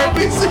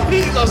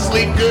 He gonna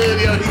sleep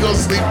good, yo. He gonna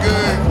sleep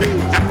good.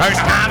 First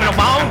time in a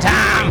long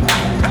time.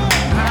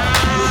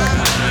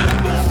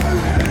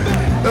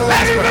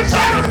 That's what I'm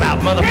talking about,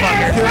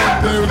 motherfucker.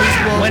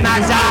 When I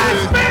die,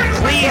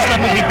 please let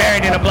me be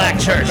buried in a black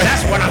church.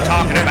 That's what I'm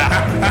talking about.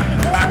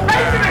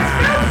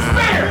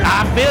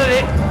 I feel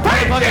it.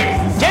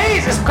 Motherfucker.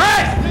 Jesus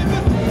Christ!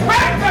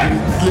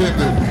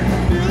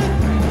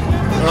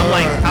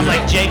 I'm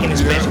like Jake in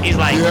his bitch. He's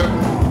like,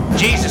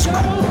 Jesus,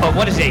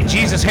 what is it?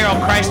 Jesus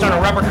Harold Christ on a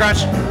rubber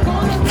crutch?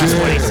 That's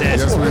what he says.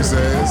 That's what he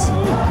says.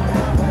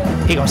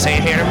 He gonna say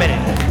it here in a minute.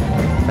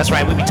 That's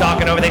right, we be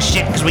talking over this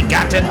shit because we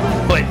got to,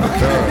 but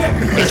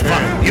it's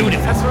fucking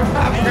beautiful. That's what we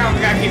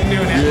gotta keep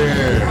doing that.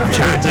 Yeah. I'm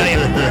trying to tell you.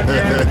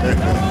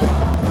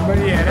 But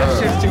yeah, that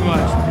shit's too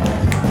much.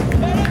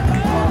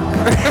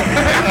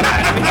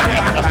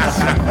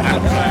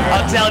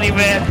 I'm telling you,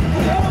 man.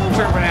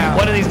 Tripping out.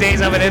 One of these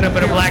days I'm gonna end up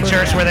in a black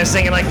church where they're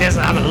singing like this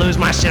and I'm gonna lose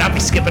my shit. I'll be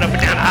skipping up and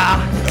down the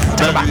aisle.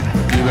 Talk about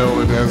You know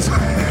what that's.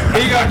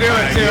 He gonna do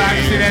it too. I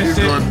can see that He's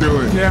shit. gonna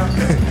do it. Yeah.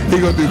 He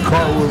gonna do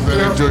cartwheels at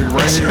that joint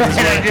right here.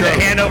 And I do the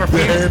hand over The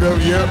feet. hand up,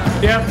 yep.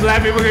 Yep,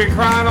 black people get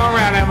crying all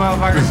around that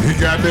motherfucker. He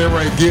got that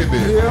right, getting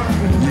it. Yep.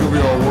 You gonna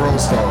be on World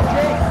Star.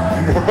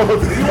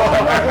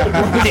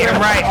 Damn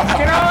right.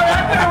 Get on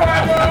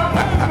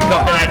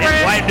that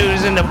This white dude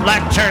is in the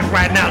black church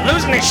right now,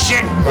 losing his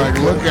shit. Like,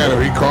 look at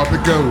him. He caught the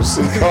ghost.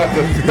 He caught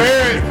the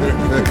spirit.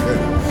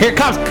 Here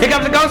comes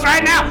the ghost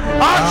right now.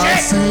 Oh I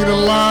shit! see the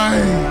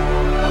light.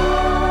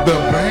 The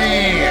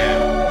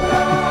band.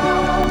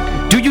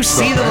 Do you you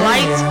see the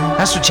light?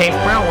 That's what James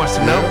Brown wants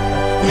to know.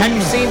 Have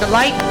you seen the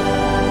light?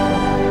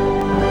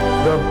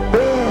 The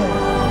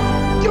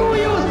band. Do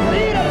you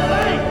see the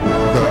light?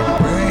 The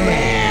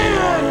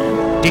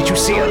band. Did you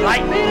see the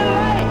light? See the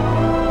light?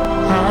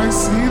 I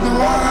see the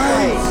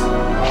lights.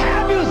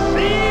 Have you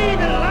seen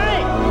the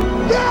light?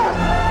 Yes!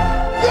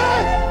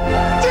 Yes!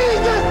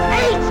 Jesus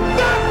H.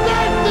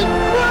 Goddamn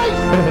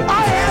Christ!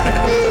 I have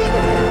seen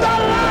the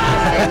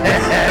light!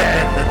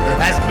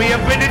 That's me up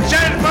in the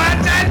church, boy.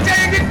 I'm trying to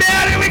take it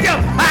down. Here we go.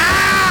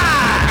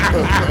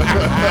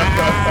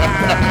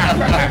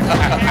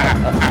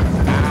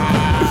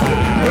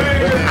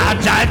 I'm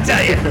trying to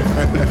tell you.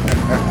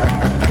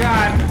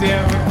 God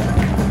damn it.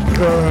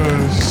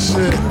 Oh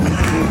shit.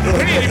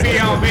 We need to be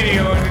on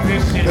video into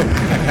this shit.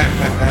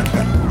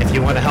 If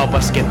you want to help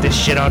us get this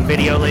shit on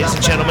video, ladies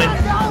and gentlemen,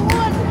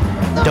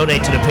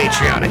 donate to the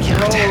Patreon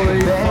account.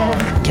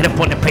 Get up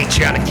on the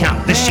Patreon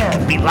account. This shit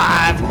can be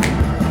live.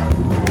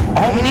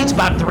 All we need is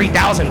about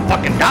 $3,000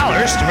 fucking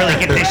dollars to really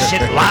get this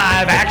shit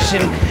live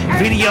action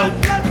video.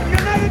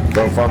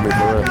 GoFundMe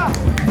for real.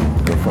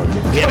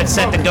 GoFundMe. We haven't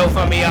set the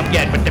GoFundMe up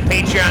yet, but the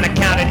Patreon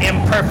account at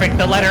Imperfect,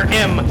 the letter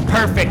M,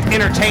 Perfect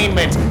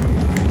Entertainment.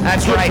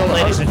 That's right,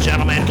 ladies and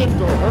gentlemen.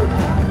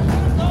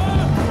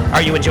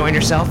 Are you enjoying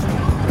yourself?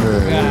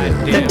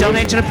 Then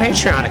donate to the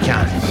Patreon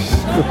account.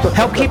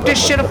 Help keep this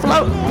shit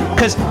afloat.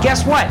 Because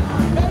guess what?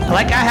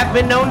 Like I have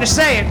been known to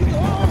say it,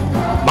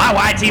 my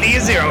YTD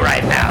is zero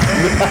right now.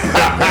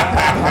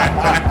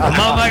 The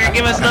motherfucker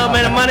give us no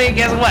amount of money,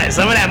 guess what?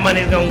 Some of that money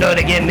is going to go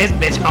to getting this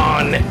bitch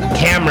on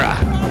camera.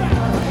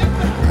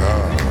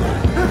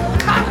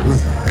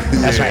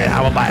 That's right,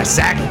 I will buy a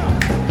sack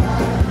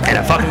and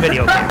a fucking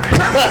video camera.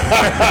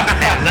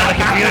 And another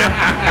computer.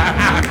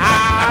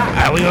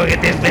 We gonna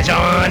get this bitch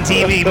on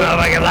TV,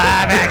 motherfucker,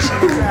 live action.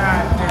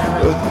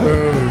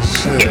 Oh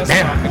shit. Get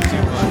down.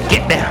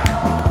 Get down.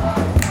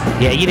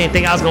 Yeah, you didn't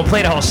think I was gonna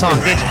play the whole song,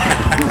 did you?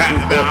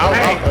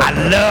 I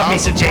love me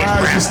some James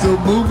Brown. Brown. You're still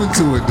moving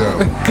to it though.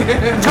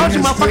 Told you,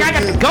 motherfucker, I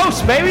got the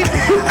ghost, baby.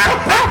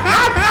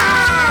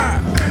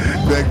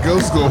 That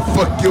ghost gonna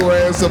fuck your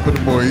ass up in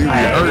the morning. You be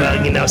hurt.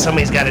 Well, you know,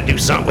 somebody's got to do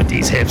something with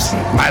these hips.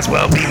 Might as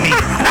well be me.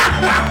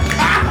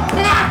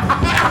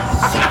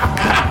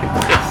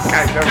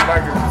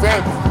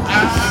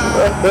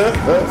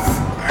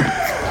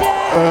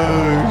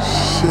 Oh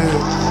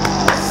shit.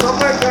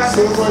 Somebody got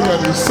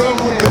to do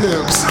something with the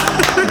hips.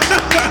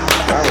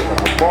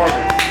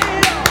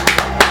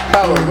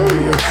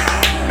 Hallelujah.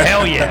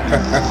 Hell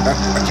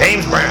yeah.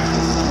 James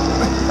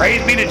Brown.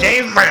 Praise be to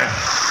James Brown.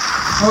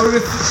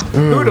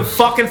 Who the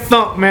fucking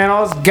thunk, man?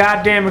 All this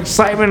goddamn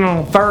excitement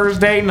on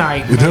Thursday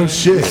night. No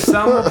shit.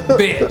 Son of a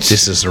bitch.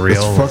 This is It's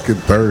real. fucking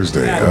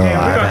Thursday. Yeah, man,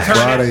 we gonna turn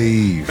Friday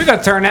Eve. We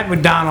gotta turn that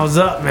McDonald's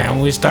up, man,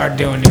 when we start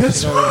doing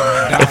this.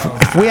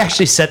 If we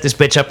actually set this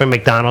bitch up in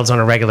McDonald's on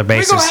a regular We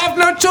basis, gonna have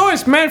no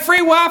choice, man. Free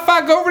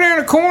Wi-Fi. Go over there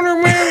in the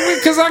corner, man,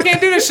 because I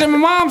can't do this shit in my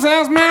mom's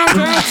house, man. I'm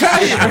trying to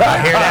tell you.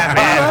 I hear that,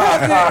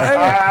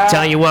 man.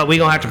 Tell you what, we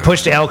gonna have to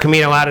push the El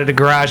Camino out of the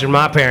garage in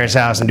my parents'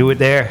 house and do it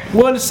there.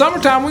 Well, in the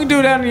summertime, we can do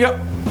it out in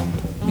the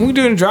we can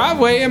do it in the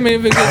driveway. I mean,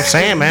 if it I'm gets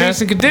saying, man.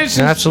 decent conditions.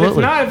 Absolutely.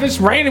 If not, if it's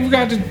raining, we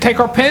got to take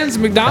our pens to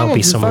McDonald's. That'll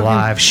be some and fucking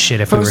live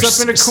shit if we were post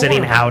up in the sitting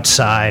corner.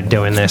 outside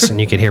doing this and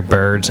you could hear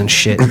birds and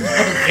shit.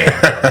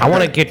 I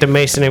want to get the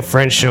Mason and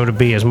Friends show to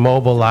be as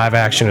mobile live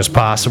action as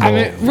possible. I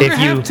mean, we're gonna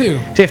have to.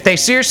 If they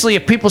seriously,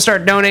 if people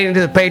start donating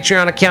to the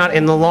Patreon account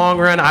in the long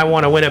run, I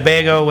want a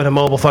Winnebago with a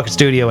mobile fucking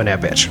studio in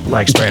that bitch.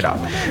 Like straight up.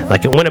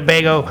 Like a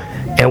Winnebago,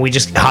 and we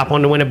just hop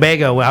on the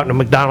Winnebago out in the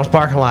McDonald's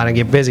parking lot and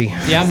get busy.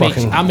 Yeah,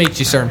 I'll meet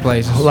you certain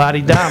places.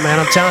 La-di-da, man,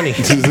 I'm telling you.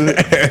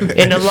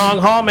 In the long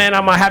haul, man,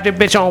 I'm gonna have that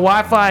bitch on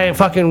Wi-Fi and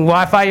fucking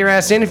Wi-Fi your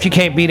ass in if you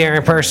can't be there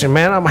in person,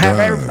 man. I'm gonna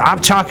have I'm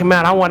talking,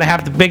 man, I want to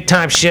have the big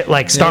time shit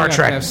like Star you gotta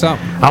Trek. have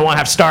something. I want to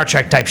have Star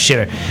Trek type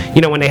shit.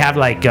 You know, when they have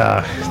like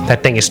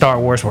that thing in Star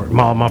Wars where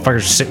all motherfuckers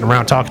are sitting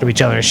around talking to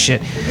each other and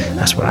shit.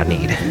 That's what I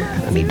need.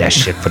 I need that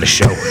shit for the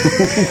show.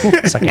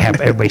 So I can have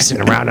everybody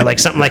sitting around there, like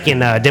something like in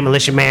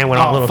Demolition Man when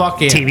all Oh, little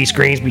fuck yeah. TV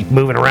screens be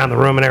moving around the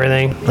room and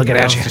everything. Looking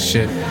at you. That's the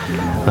shit.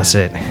 That's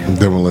it.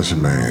 Demolition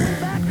Man.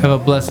 Have a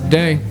blessed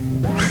day.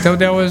 Is that what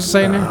that was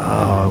saying there?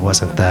 Oh, it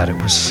wasn't that. It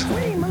was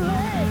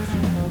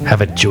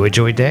have a joy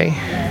day.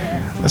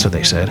 That's what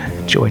they said.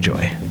 Joy.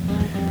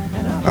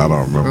 I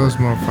don't remember. Those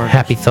motherfuckers.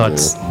 Happy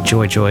thoughts.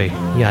 Joy.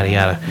 Yada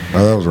yada.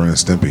 Oh, that was Ren and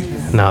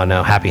Stimpy.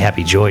 No.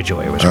 Happy joy was Oh,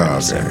 what I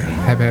said. okay.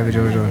 Happy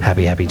joy.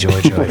 Happy joy.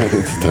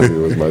 It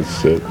was my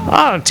shit.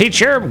 Oh, teach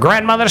your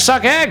grandmother to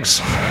suck eggs.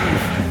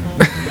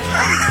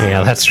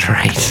 Yeah, that's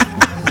right.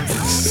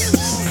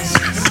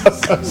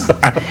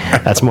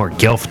 That's more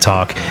GILF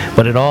talk,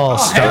 but it all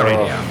started.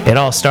 It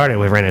all started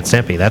with Ren and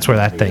Stimpy. That's where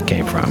that thing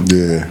came from.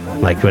 Yeah.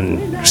 Like when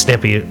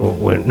Stimpy, it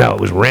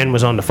was Ren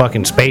was on the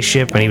fucking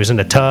spaceship and he was in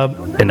the tub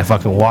and the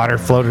fucking water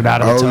floated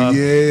out of the Oh, tub.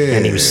 yeah.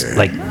 And he was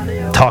like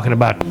talking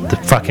about the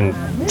fucking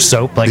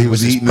soap, like He it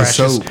was his eating the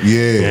precious. soap.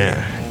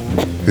 Yeah.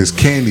 His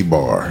candy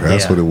bar.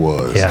 That's what it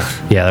was. Yeah,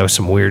 that was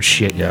some weird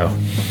shit, yo.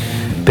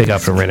 Big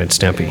up for Ren and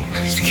Stimpy.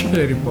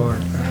 Kitty bar.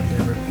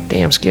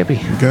 Damn, Skippy.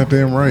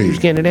 Goddamn right. Who's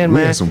getting it in, we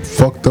man? had some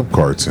fucked up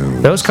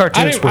cartoons. Those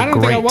cartoons were I don't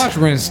great. think I watched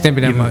Ren and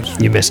Stimpy that much.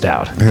 You missed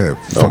out. Yeah,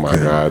 Oh my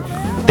fucking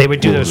god. They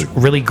would do those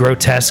really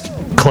grotesque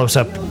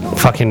close-up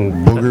fucking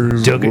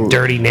Boogers.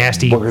 dirty,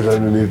 nasty. Boogers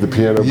underneath the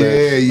piano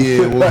bench.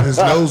 Yeah. Well, his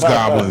nose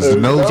goblins. The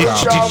nose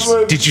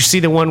goblins. Did you see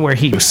the one where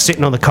he was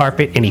sitting on the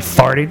carpet and he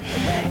farted,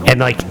 and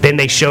like then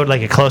they showed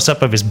like a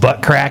close-up of his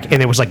butt crack,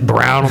 and it was like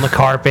brown on the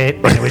carpet,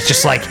 and it was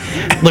just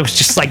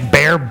like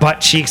bare butt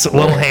cheeks with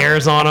little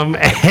hairs on them,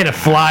 and a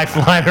fly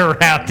flying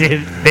around it,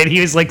 and he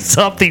was like,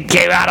 something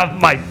came out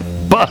of my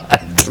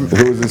butt.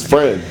 Who was his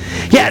friend?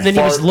 Yeah, and then he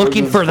was Fart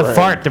looking his for the friend.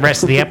 fart the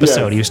rest of the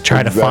episode. Yes, He was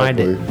trying to find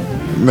it.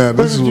 exactly. Now this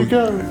Where is did you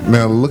what, go?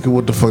 now look at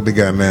what the fuck they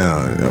got now.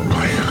 I'm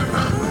like,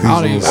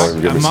 I don't these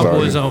even, get me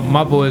started.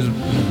 my boys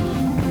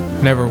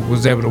never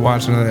was able to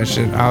watch none of that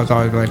shit. I was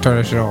always like, turn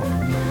that shit off.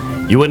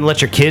 You wouldn't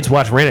let your kids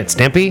watch Ren and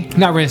Stimpy?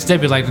 Not Ren and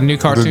Stimpy, like the new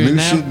the cartoons new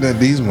now. shit that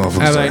these motherfuckers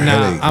I was are like,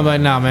 nah. headache. I'm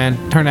like, nah,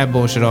 man. Turn that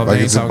bullshit off. Like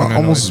They ain't it's talking no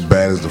almost noise. as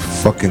bad as the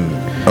fucking.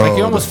 Like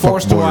you're almost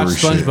forced to watch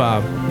shit.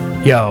 SpongeBob.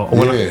 Yo,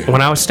 Yeah. when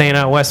I was staying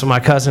out west with my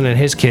cousin and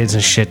his kids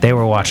and shit, they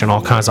were watching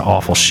all kinds of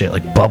awful shit,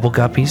 like Bubble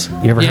Guppies.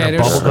 You ever Yeah, heard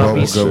of there's Bubble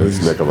Bubble Guppies? Guppies. It's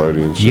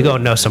Nickelodeon. You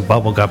gonna know some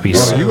Bubble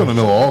Guppies. Oh, you're gonna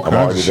know all I'm kinds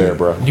already of there, shit.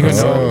 bro. You gonna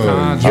know all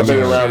kinds I've of been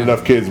shit. around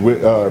enough kids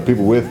with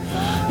people with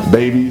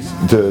babies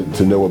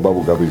to know what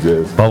Bubble Guppies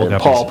is. Bubble And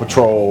Guppies. Paw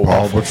Patrol.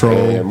 Paw Patrol.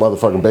 And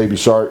motherfucking Baby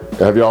Shark.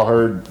 Have y'all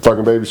heard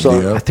fucking Baby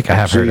Shark? Yeah. I think I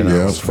have heard of Yeah.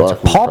 those. Fucking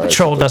Paw Christ,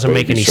 Patrol doesn't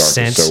make Baby any Shark is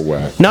sense. so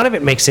whack. None of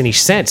it makes any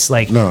sense.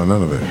 Like, No,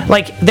 none of it.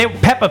 like there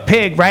Peppa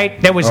Pig, right?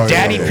 There was Oh,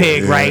 Daddy yeah,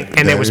 Pig, yeah. right?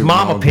 And there was Daddy,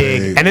 Mama Mama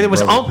Pig, Pig, and then there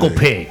was Brother Uncle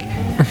Pig. Pig.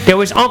 There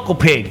was Uncle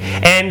Pig,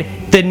 and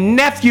the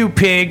nephew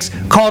pigs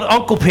called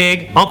Uncle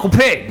Pig.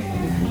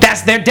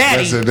 That's their daddy.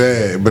 That's their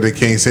dad, but they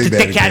can't say They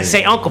daddy. can't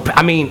say Uncle Pig.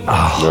 I mean,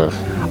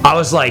 I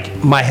was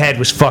like, my head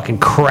was fucking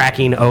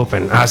cracking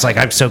open. I was like,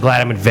 I'm so glad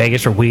I'm in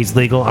Vegas where weed's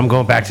legal. I'm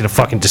going back to the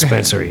fucking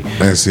dispensary.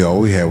 And see, all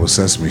we had was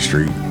Sesame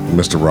Street,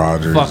 Mr.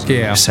 Rogers. Fuck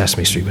yeah.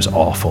 Sesame Street was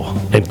awful.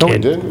 And, No, we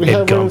and, didn't. We and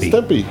had Ren and Gumby.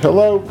 Stimpy.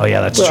 Hello? Oh, yeah,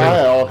 that's Well, true. I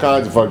had all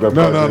kinds of fucked up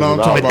No, cartoons I'm when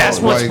I talking was But that's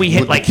about, once like, we hit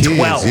with like the kids.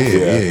 12.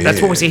 Yeah.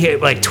 That's once we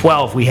hit like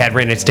 12. We had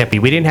Ren and Stimpy.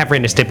 We didn't have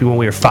Ren and Stimpy when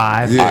we were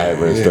 5. Yeah. I had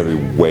Ren and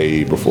Stimpy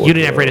way before. You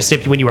didn't have Ren and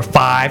Stimpy when you were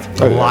 5.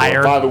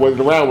 Liar. Father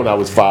wasn't around when I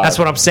was 5. That's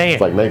what I'm saying.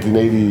 It's like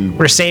 1980.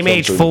 We're the same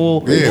age, something.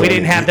 fool. Yeah, we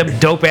didn't have them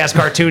dope ass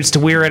cartoons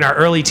till we were in our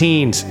early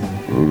teens.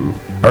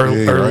 Or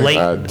right. late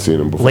I'd seen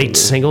them before. late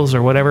singles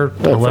or whatever.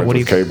 I had What friends do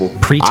you with cable.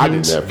 I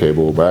didn't preteens? have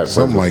cable, but I had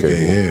Something like friends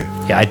that, with cable.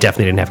 yeah. Yeah, I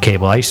definitely didn't have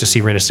cable. I used to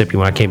see Ren and Stimpy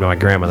when I came to my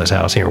grandmother's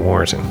house here in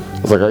Warrenton.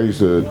 It's like I used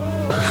to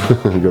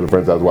go to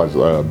friends' house watch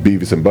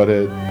Beavis and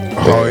Butthead.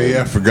 Oh,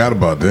 yeah, I forgot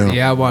about them.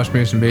 Yeah, I watched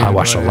Mission Baby. I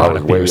watched a I lot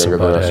was of way Beavis and younger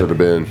than I Butthead. should have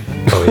been.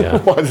 Oh yeah.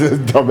 Why is this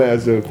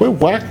dumbass say, quit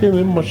whacking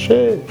in my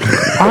shed?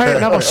 I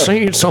ain't never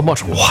seen so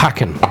much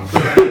whacking.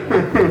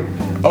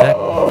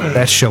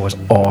 That show was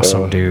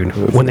awesome, dude.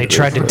 When they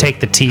tried to take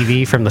the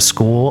TV from the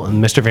school,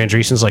 and Mr. Van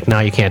Driesen's like, "No,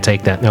 you can't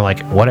take that." And they're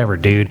like, "Whatever,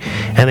 dude."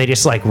 And they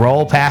just like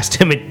roll past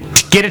him and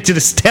get it to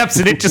the steps,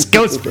 and it just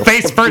goes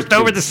face first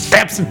over the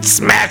steps and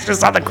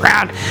smashes on the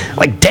ground.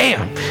 Like,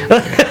 damn.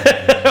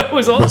 It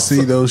was But awesome.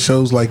 see, those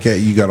shows like that,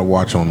 you got to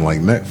watch on like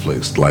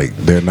Netflix. Like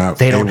they're not.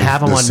 They don't able-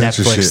 have 'em the on Netflix,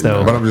 censorship-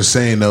 though. But I'm just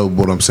saying though.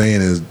 What I'm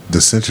saying is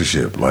the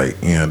censorship. Like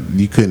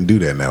you couldn't do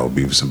that now with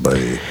Beavis and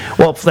Butthead.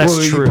 Well, that's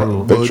Well,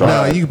 true. But no,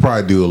 tried. you can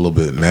probably do a little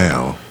bit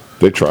now.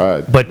 They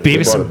tried. But they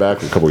Beavis brought and- it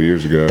back a couple of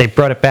years ago. They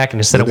brought it back, and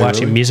instead of Did they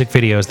watching really? music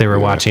videos, they were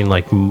watching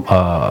like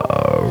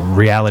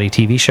reality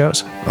TV shows.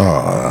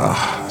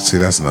 See,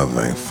 that's another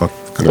thing. Fuck.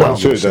 Well,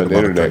 should have done about the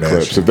internet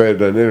clips. Kardashians. If they had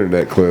done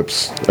internet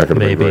clips, that could have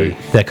been Maybe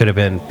great. that could have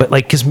been, but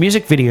like, because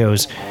music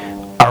videos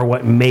are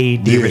what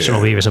made the Yeah.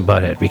 original Beavis and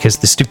Butthead, because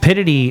the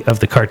stupidity of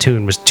the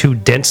cartoon was too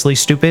densely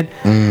stupid.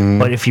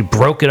 But if you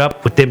broke it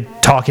up with them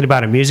talking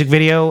about a music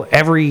video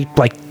every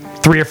like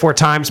 3 or 4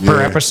 times per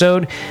Yeah.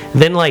 episode,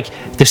 then like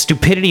the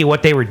stupidity of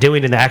what they were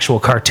doing in the actual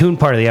cartoon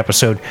part of the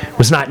episode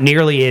was not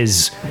nearly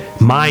as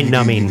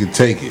mind-numbing. You could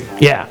take it.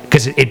 Yeah,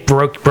 because it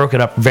broke it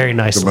up very The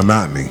nicely.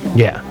 monotony.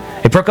 Yeah,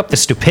 it broke up the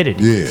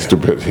stupidity. Yeah.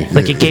 Stupidity.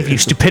 Like it gave you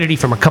stupidity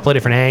from a couple of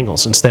different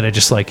angles instead of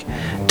just like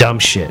dumb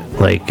shit,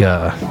 like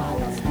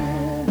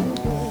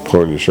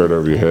Pulling your shirt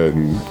over your head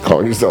and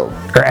calling yourself.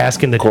 or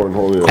asking the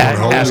Cornholio.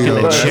 asking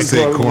the Cornholio. chick. Say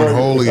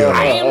cornholio.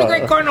 I am a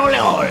great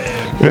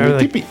cornholio. Remember,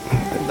 like,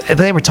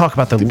 they ever talk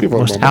about the people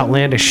most are-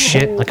 outlandish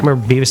shit. Like I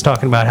remember Beavis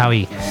talking about how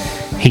he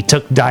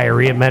took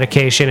diarrhea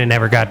medication and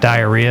never got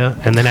diarrhea,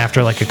 and then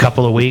after like a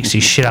couple of weeks,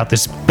 he shit out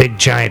this big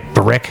giant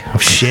brick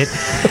of shit.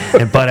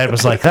 And Butthead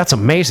was like, "That's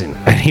amazing,"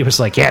 and he was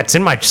like, "Yeah, it's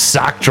in my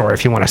sock drawer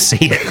if you want to see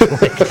it."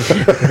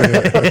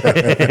 Like,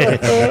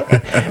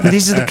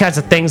 these are the kinds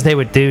of things they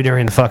would do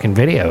during the fucking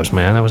videos,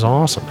 man. That was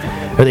awesome.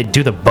 Or they'd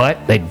do the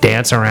butt, they'd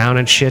dance around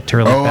and shit to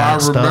really Oh, I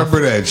bad stuff.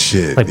 remember that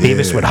shit. Like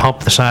Beavis Yeah. would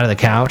hump the side of the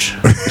couch.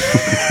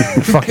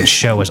 The fucking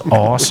show was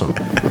awesome.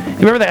 You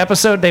remember the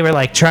episode they were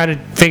like trying to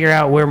figure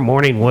out where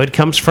Morning morning wood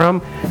comes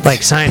from,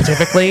 like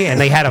scientifically, and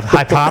they had a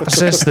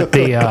hypothesis that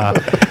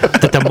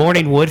the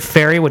morning wood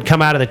fairy would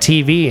come out of the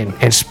TV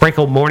and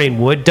sprinkle morning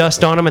wood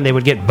dust on them, and they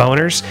would get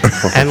boners,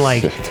 and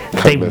like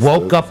they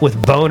woke up with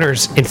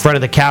boners in front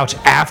of the couch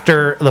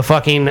after the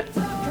fucking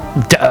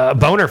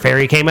boner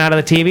fairy came out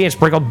of the TV and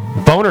sprinkled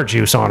boner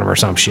juice on them or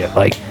some shit.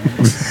 Like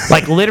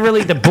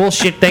literally the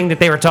bullshit thing that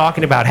they were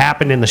talking about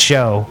happened in the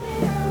show.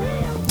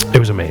 It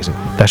was amazing.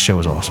 That show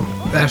was awesome.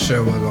 That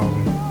show was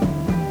awesome.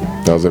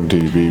 That was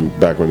MTV,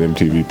 back when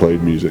MTV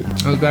played music.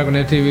 That was back when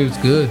that TV was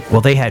good.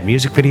 Well, they had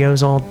music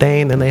videos all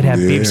day, and then they'd have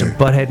Yeah. Beavis and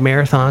Butthead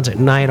marathons at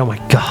night. Oh my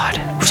God,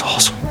 it was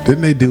awesome.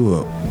 Didn't they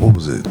do what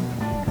was it?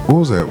 What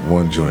was that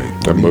one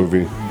joint? That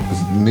movie.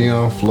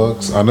 Neon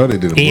Flux. I know they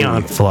did a Eon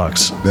movie.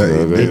 Flux.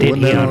 That, They did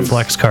wasn't that Eon on-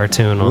 Flux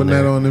cartoon on Wasn't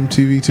there. that on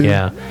MTV too?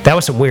 Yeah, that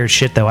was some weird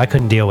shit though. I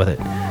couldn't deal with it.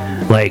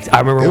 Like I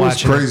remember It was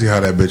watching. crazy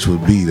how that bitch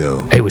would be though.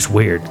 It was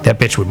weird. That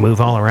bitch would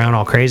move all around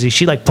all crazy.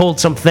 She like pulled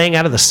something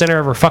out of the center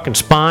of her fucking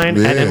spine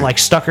and then Yeah. like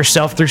stuck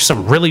herself through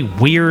some really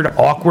weird,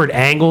 awkward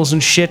angles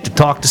and shit to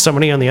talk to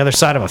somebody on the other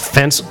side of a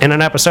fence in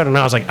an episode. And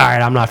I was like, all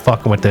right, I'm not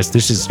fucking with this.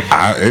 This is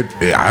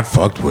I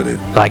fucked with it.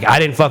 like, I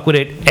didn't fuck with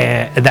it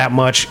that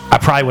much. I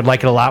probably would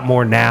like it a lot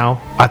more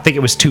now. I think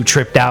it was too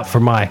tripped out for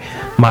my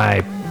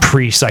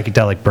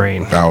pre-psychedelic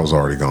brain. I was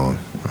already gone.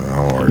 I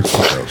already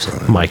fucked up,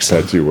 son. Mike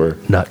said, That you were.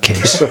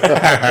 nutcase.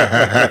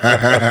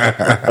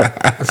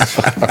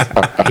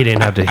 He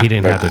didn't have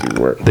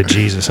the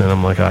Jesus in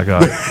him like I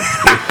got.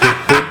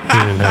 He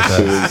didn't have that.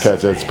 Didn't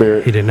catch that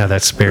spirit. He didn't have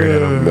that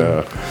spirit in him.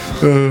 No.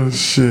 Oh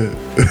shit!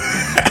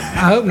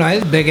 I hope not.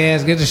 His big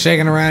ass gets to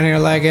shaking around here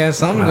like that.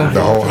 Something's gonna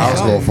The whole house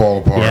gonna fall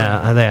apart.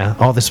 Yeah,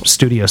 all this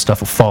studio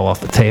stuff will fall off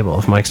the table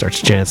if Mike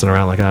starts chancing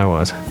around like I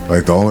was.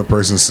 Like the only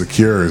person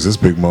secure is this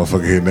big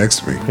motherfucker here next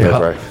to me.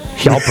 That's right.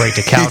 Y'all break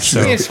the couch,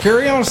 so Yeah,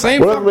 Scurry on the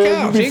same Well, fucking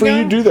man, couch. before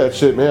you do that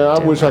shit, man, I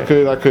wish I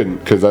could. I couldn't,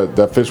 because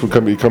that fish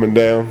would be coming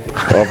down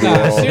off the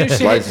Nah, wall.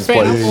 seriously, License fan,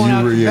 I'm plate. going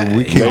out the Yeah, back.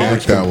 we can't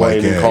Neighbors act out like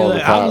complain and that. call the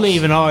I'm cops.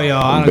 leaving all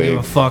y'all. I don't Big. give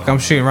a fuck. I'm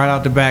shooting right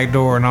out the back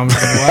door, and I'm just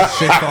gonna watch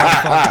shit fall the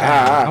fuck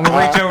down. I'm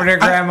gonna reach over there,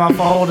 grab my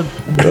phone,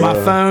 my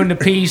phone, the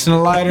piece, and the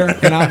lighter,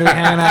 and I'll be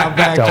hanging out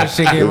back till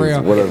shit get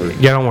real. Whatever.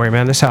 yeah, don't worry,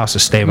 man. This house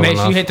is stable Make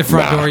sure enough. you hit the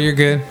front door. You're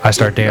good. I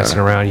start dancing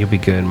around, you'll be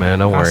good, man.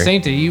 Don't I worry.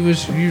 seen that you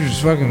was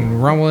fucking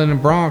rumbling in the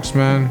Bronx,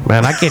 man.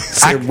 Man,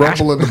 I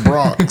Rumble in the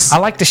Bronx. I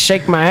like to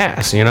shake my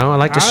ass, you know. I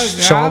like to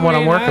show them what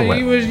I'm working with.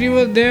 You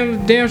was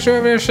damn sure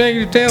over there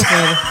shaking your tail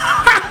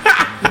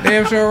feather.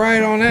 Damn sure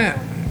right on that.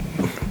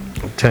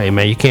 Tell you,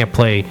 man, you can't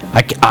play.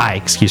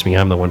 Excuse me,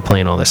 I'm the one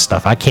playing all this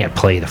stuff. I can't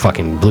play the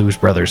fucking Blues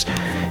Brothers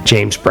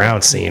James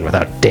Brown scene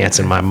without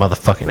dancing my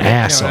motherfucking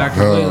ass Yeah, off.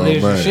 that completely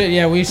leaves your man. shit.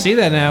 Yeah, we see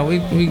that now. We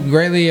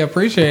greatly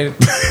appreciate it.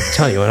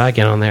 Tell you what, I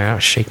get on there, I'll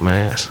shake my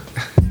ass.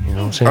 You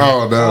know what I'm saying?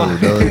 Oh no,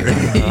 no.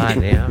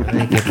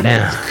 I get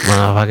down,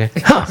 motherfucker.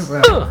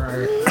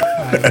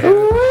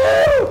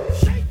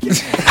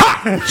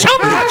 Show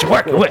me what you're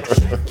working with.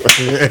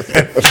 Show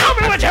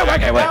me what you're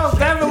working with.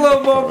 That was a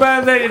little more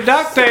bad than your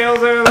DuckTales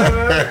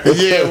earlier.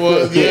 Yeah, it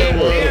was. Yeah,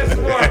 it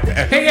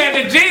was. He had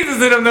the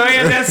Jesus in him, though. He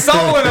had that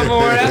soul in him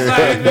more. That's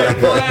why he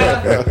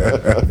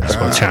been That's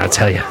what I'm trying to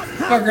tell you.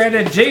 fuck right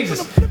there,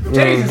 Jesus.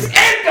 Jesus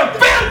in the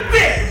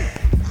building!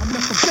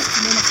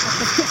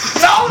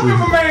 Don't give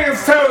a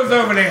man's toes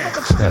over there.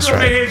 That's Over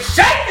right. here,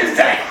 shake his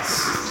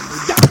ass.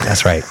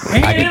 That's right. He I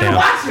ain't get even down.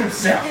 wash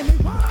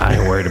himself. I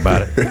ain't worried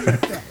about it.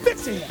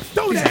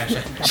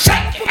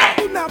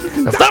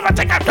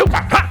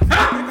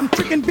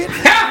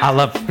 I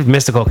love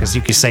Mystical because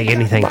you can say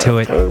anything to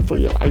it For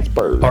your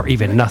iceberg. or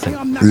even nothing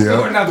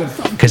Yeah.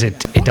 because it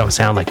don't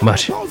sound like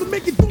much. Shake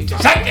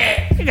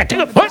it. It's got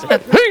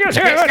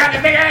the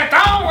big ass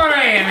dog over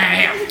there in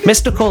there.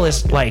 Mystical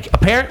is like,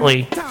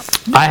 apparently,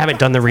 I haven't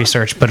done the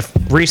research, but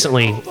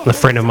recently a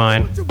friend of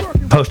mine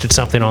posted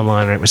something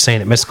online and it was saying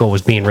that Mystical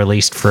was being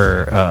released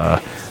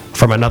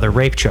from another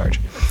rape charge.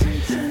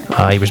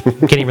 He was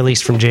getting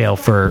released from jail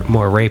for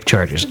more rape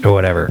charges or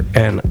whatever.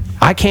 And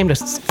I came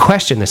to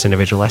question this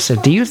individual. I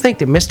said, do you think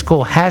that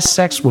Mystical has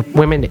sex with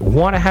women that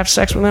want to have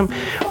sex with him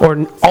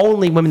or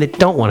only women that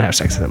don't want to have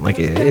sex with him? Like,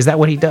 is that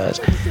what he does?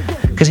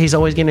 Because he's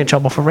always getting in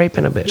trouble for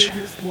raping a bitch.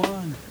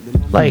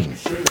 Like,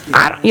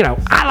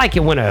 I like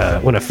it when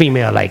a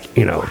female, like,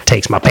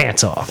 takes my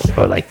pants off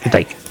or like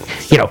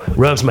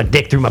rubs my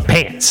dick through my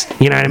pants.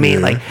 You know what I mean?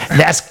 Yeah. Like,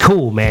 that's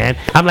cool, man.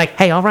 I'm like,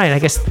 hey, all right, I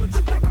guess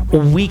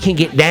we can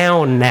get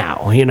down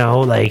now.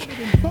 Like,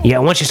 yeah,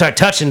 once you start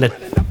touching the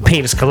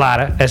penis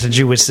colada, as a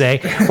Jew would say,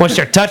 once you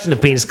start touching the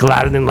penis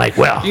colada, then like,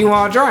 well, You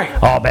want a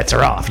drink? all bets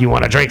are off. You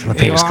want to drink from the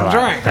penis want a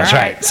colada. drink, That's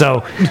right. right.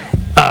 So,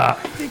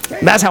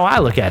 that's how I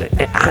look at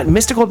it.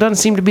 Mystical doesn't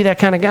seem to be that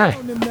kind of guy.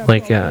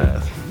 Like,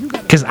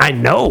 because I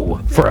know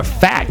for a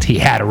fact he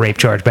had a rape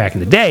charge back in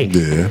the day.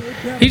 Yeah.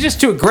 He's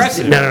just too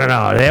aggressive. No.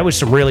 That was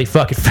some really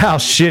fucking foul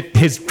shit.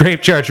 His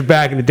rape charge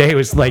back in the day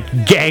was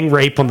like gang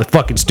rape on the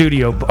fucking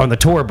studio on the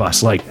tour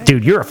bus. Like,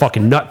 dude, you're a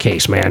fucking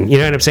nutcase, man. You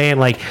know what I'm saying?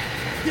 Like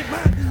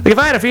if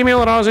I had a female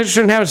that I was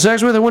interested in having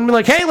sex with, I wouldn't be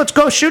like, hey, let's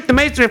go shoot the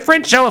Mason and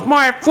French show with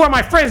four of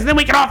my friends, and then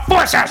we can all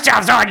force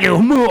ourselves on you.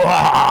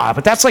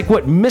 But that's like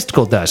what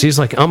Mystical does. He's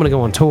like, I'm going to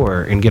go on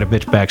tour and get a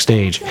bitch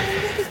backstage,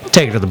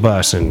 take her to the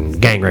bus,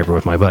 and gang rape her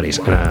with my buddies.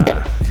 He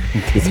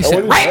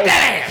said, rape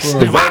that ass.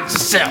 Watch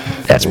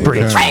yourself. That's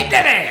pretty. Rape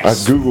that I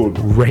ass. googled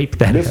Rape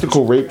that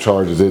mystical rape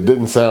charges. It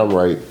didn't sound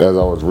right as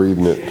I was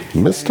reading it.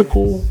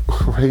 Mystical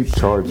rape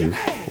charges,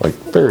 like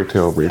fairy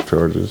tale rape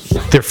charges.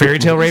 They're fairy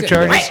tale rape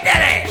charges? Rape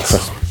that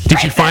ass.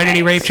 Did you find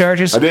any rape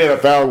charges? I did. I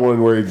found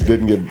one where he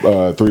didn't get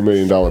 $3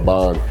 million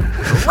bond,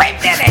 Rape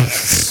that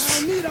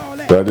ass.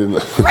 but I didn't.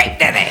 Rape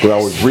that ass. When I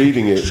was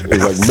reading it, it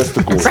was like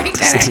mystical. Rape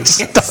that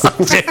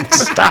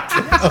ass. Stop.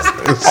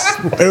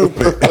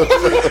 Stupid.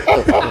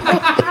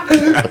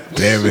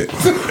 Damn it.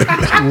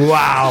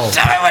 Wow.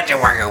 Tell me what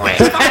you're working with.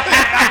 Rape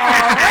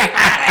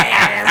that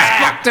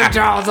ass. Fuck the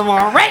jaws. I'm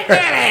gonna rape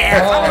that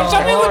ass.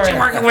 Show me what you're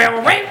working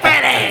with. Rape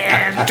that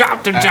ass.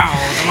 Drop the jaws.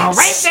 I'm gonna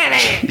rape that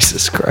ass.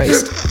 Jesus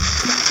Christ.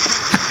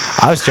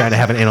 I was trying to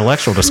have an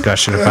intellectual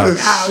discussion about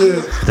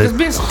Cause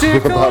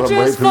Mystical About a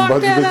just rape and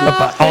fucked that bunch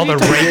of up. all the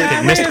rape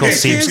that Mystical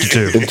seems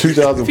to do. In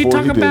 2004, If you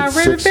talk he about did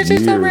raping 6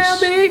 bitches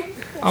around years. me,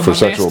 I'm for a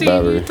sexual nasty,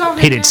 battery. you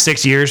talking He did about-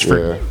 6 years for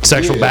Yeah.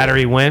 sexual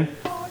battery when?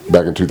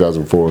 Back in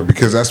 2004.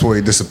 Because that's where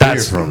he disappeared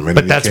That's- from. And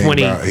but then that's when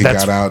he- he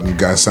that's- got out and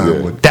got signed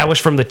Yeah. with. That was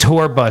from the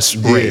tour bus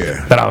rape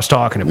Yeah. that I was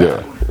talking Yeah.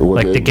 about.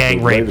 Like the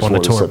gang rape latest on the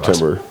one is tour bus.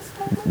 September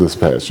this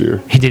past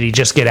year. Did he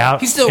just get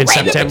out He's still in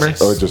raping September?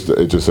 bitches.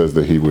 Oh, it just says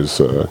that he was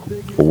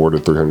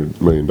awarded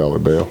 $300 million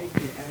bail.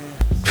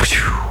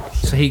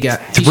 So he got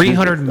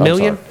 300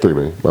 million? I'm sorry, $3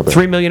 million. My bad.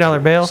 $3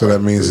 million bail? So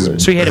that means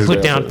his, So he had to his-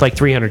 put down like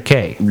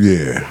 300K.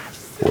 Yeah.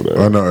 Whatever.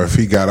 Oh no! If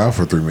he got out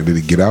for $3 million, did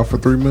he get out for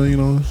 $3 million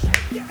on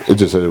this? It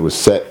just said it was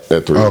set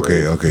at 3 Okay,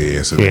 million. okay,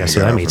 yeah. So Yeah,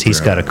 so that means he's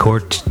got a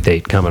court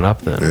date coming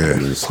up then. Yeah.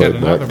 He got pled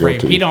another not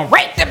rape. guilty. He don't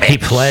rape the bitch. He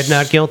pled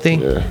not guilty?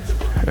 Yeah.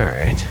 All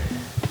right.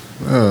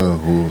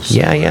 Oh, we'll see.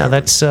 Yeah,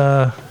 that's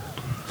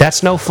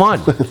no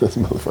fun. This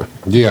motherfucker.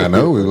 Yeah, I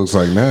know. It looks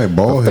like now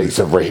bald head. Face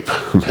of rape.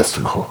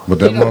 Mystical. But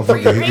that He don't motherfucker,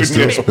 he can rape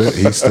still it. spit.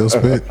 He still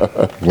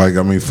spit. Like,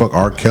 I mean, fuck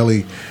R.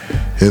 Kelly.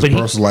 His But he-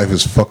 personal life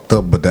is fucked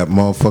up, but that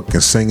motherfucker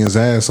can sing his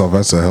ass off.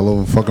 That's a hell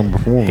of a fucking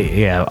performance.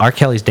 Yeah, R.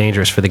 Kelly's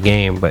dangerous for the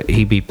game, but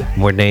he'd be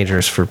more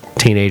dangerous for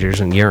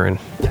teenagers and urine.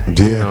 You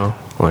Yeah. know?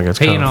 Like it's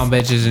Peeing kind on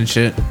bitches and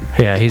shit.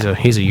 Yeah, he's a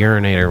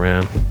urinator,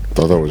 man.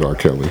 Thought that was R.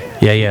 Kelly.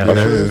 Yeah.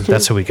 is.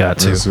 That's who we got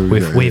to. That's who we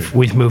got,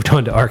 We've moved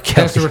on to R.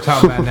 Kelly. That's what we're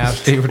talking about now,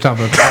 Steve. We're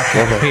talking about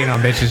peeing on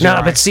bitches. No,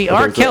 You're but see,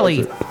 R. Okay, so Kelly,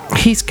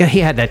 he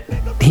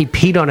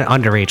peed on an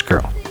underage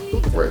girl,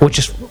 Right. which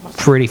is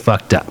pretty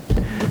fucked up.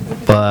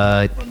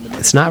 But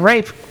it's not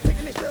rape.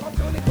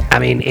 I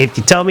mean, if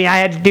you told me I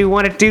had to do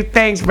one of two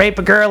things, rape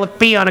a girl or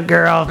pee on a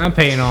girl, I'm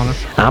peeing on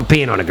her. I'm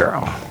peeing on a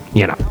girl.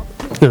 You know,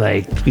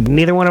 like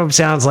neither one of them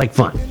sounds like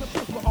fun.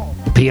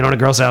 Peeing on a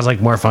girl sounds like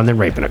more fun than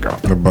raping a girl.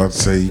 I'm about to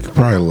say you could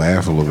probably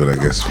laugh a little bit,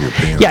 I guess, if you're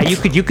paying. Yeah, you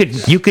could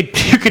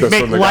That's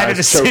make when the light of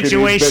the guy's choking these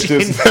situation.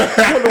 bitches.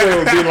 I wonder what it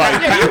would be like.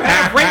 You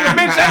have raped a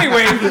bitch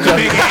anyway. You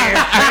big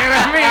ass. Man,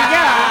 I mean,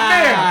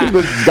 goddamn.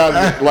 This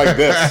guy's like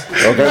this,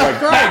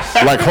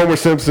 okay? Like Homer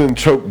Simpson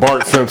choked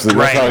Bart Simpson.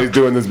 That's Right. how he's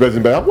doing this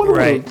bitch. I wonder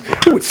Right.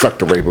 who would suck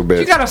to rape a bitch.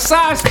 You got a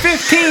size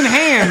 15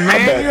 hand,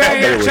 man. bet- You I out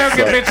bet here it would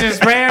choking suck.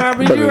 bitches, man. I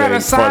mean, Bet you it got a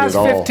ain't fun size at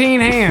all. 15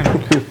 hand.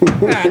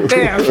 God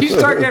damn. You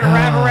start getting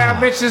wrap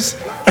around bitches.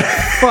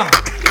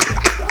 Fuck.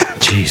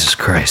 Jesus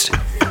Christ.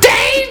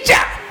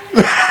 Danger!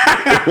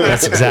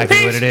 That's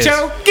exactly what it He's is.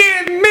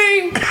 choking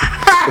me.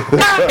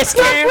 It's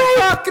not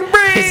fucking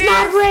breathe. It's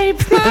not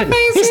rape.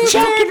 He's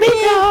choking me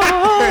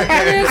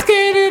And it's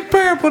getting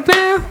purple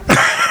now.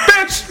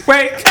 Bitch,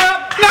 wake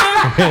up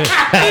now.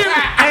 You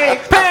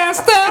ain't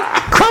passed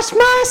up. Cross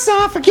my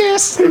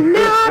esophagus. Now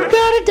I'm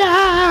gonna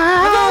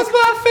die. Lost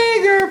my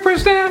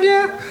fingerprints down,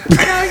 yeah.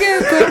 I get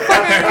the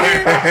fuck out of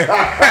here.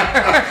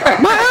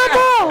 My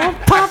eyeball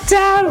popped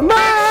out of my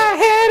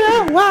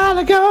head a while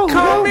ago.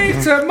 Call me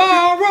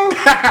tomorrow.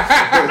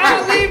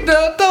 I'll leave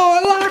the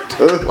door locked.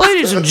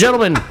 Ladies and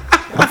gentlemen,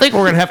 I think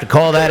we're gonna have to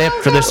call that it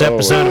for this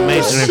episode of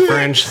Mason and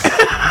Friends.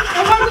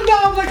 I want the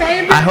dog like I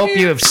ain't I hope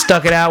you have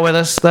stuck it out with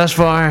us thus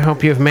far. I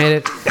hope you have made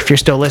it. If you're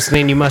still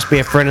listening, you must be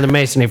a friend of the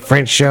Mason and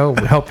Friends show.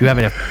 We hope you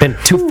haven't been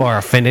too far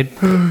offended.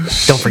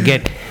 Don't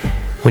forget,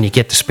 when you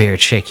get the spirit,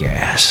 shake your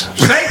ass.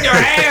 Shake your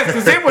ass,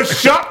 because it was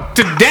shook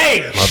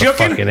today.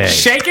 Motherfucking Shooken, A.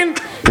 shaking,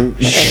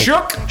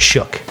 shook.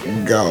 Shook.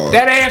 God.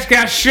 That ass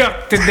got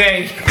shook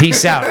today.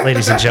 Peace out,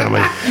 ladies and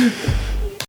gentlemen.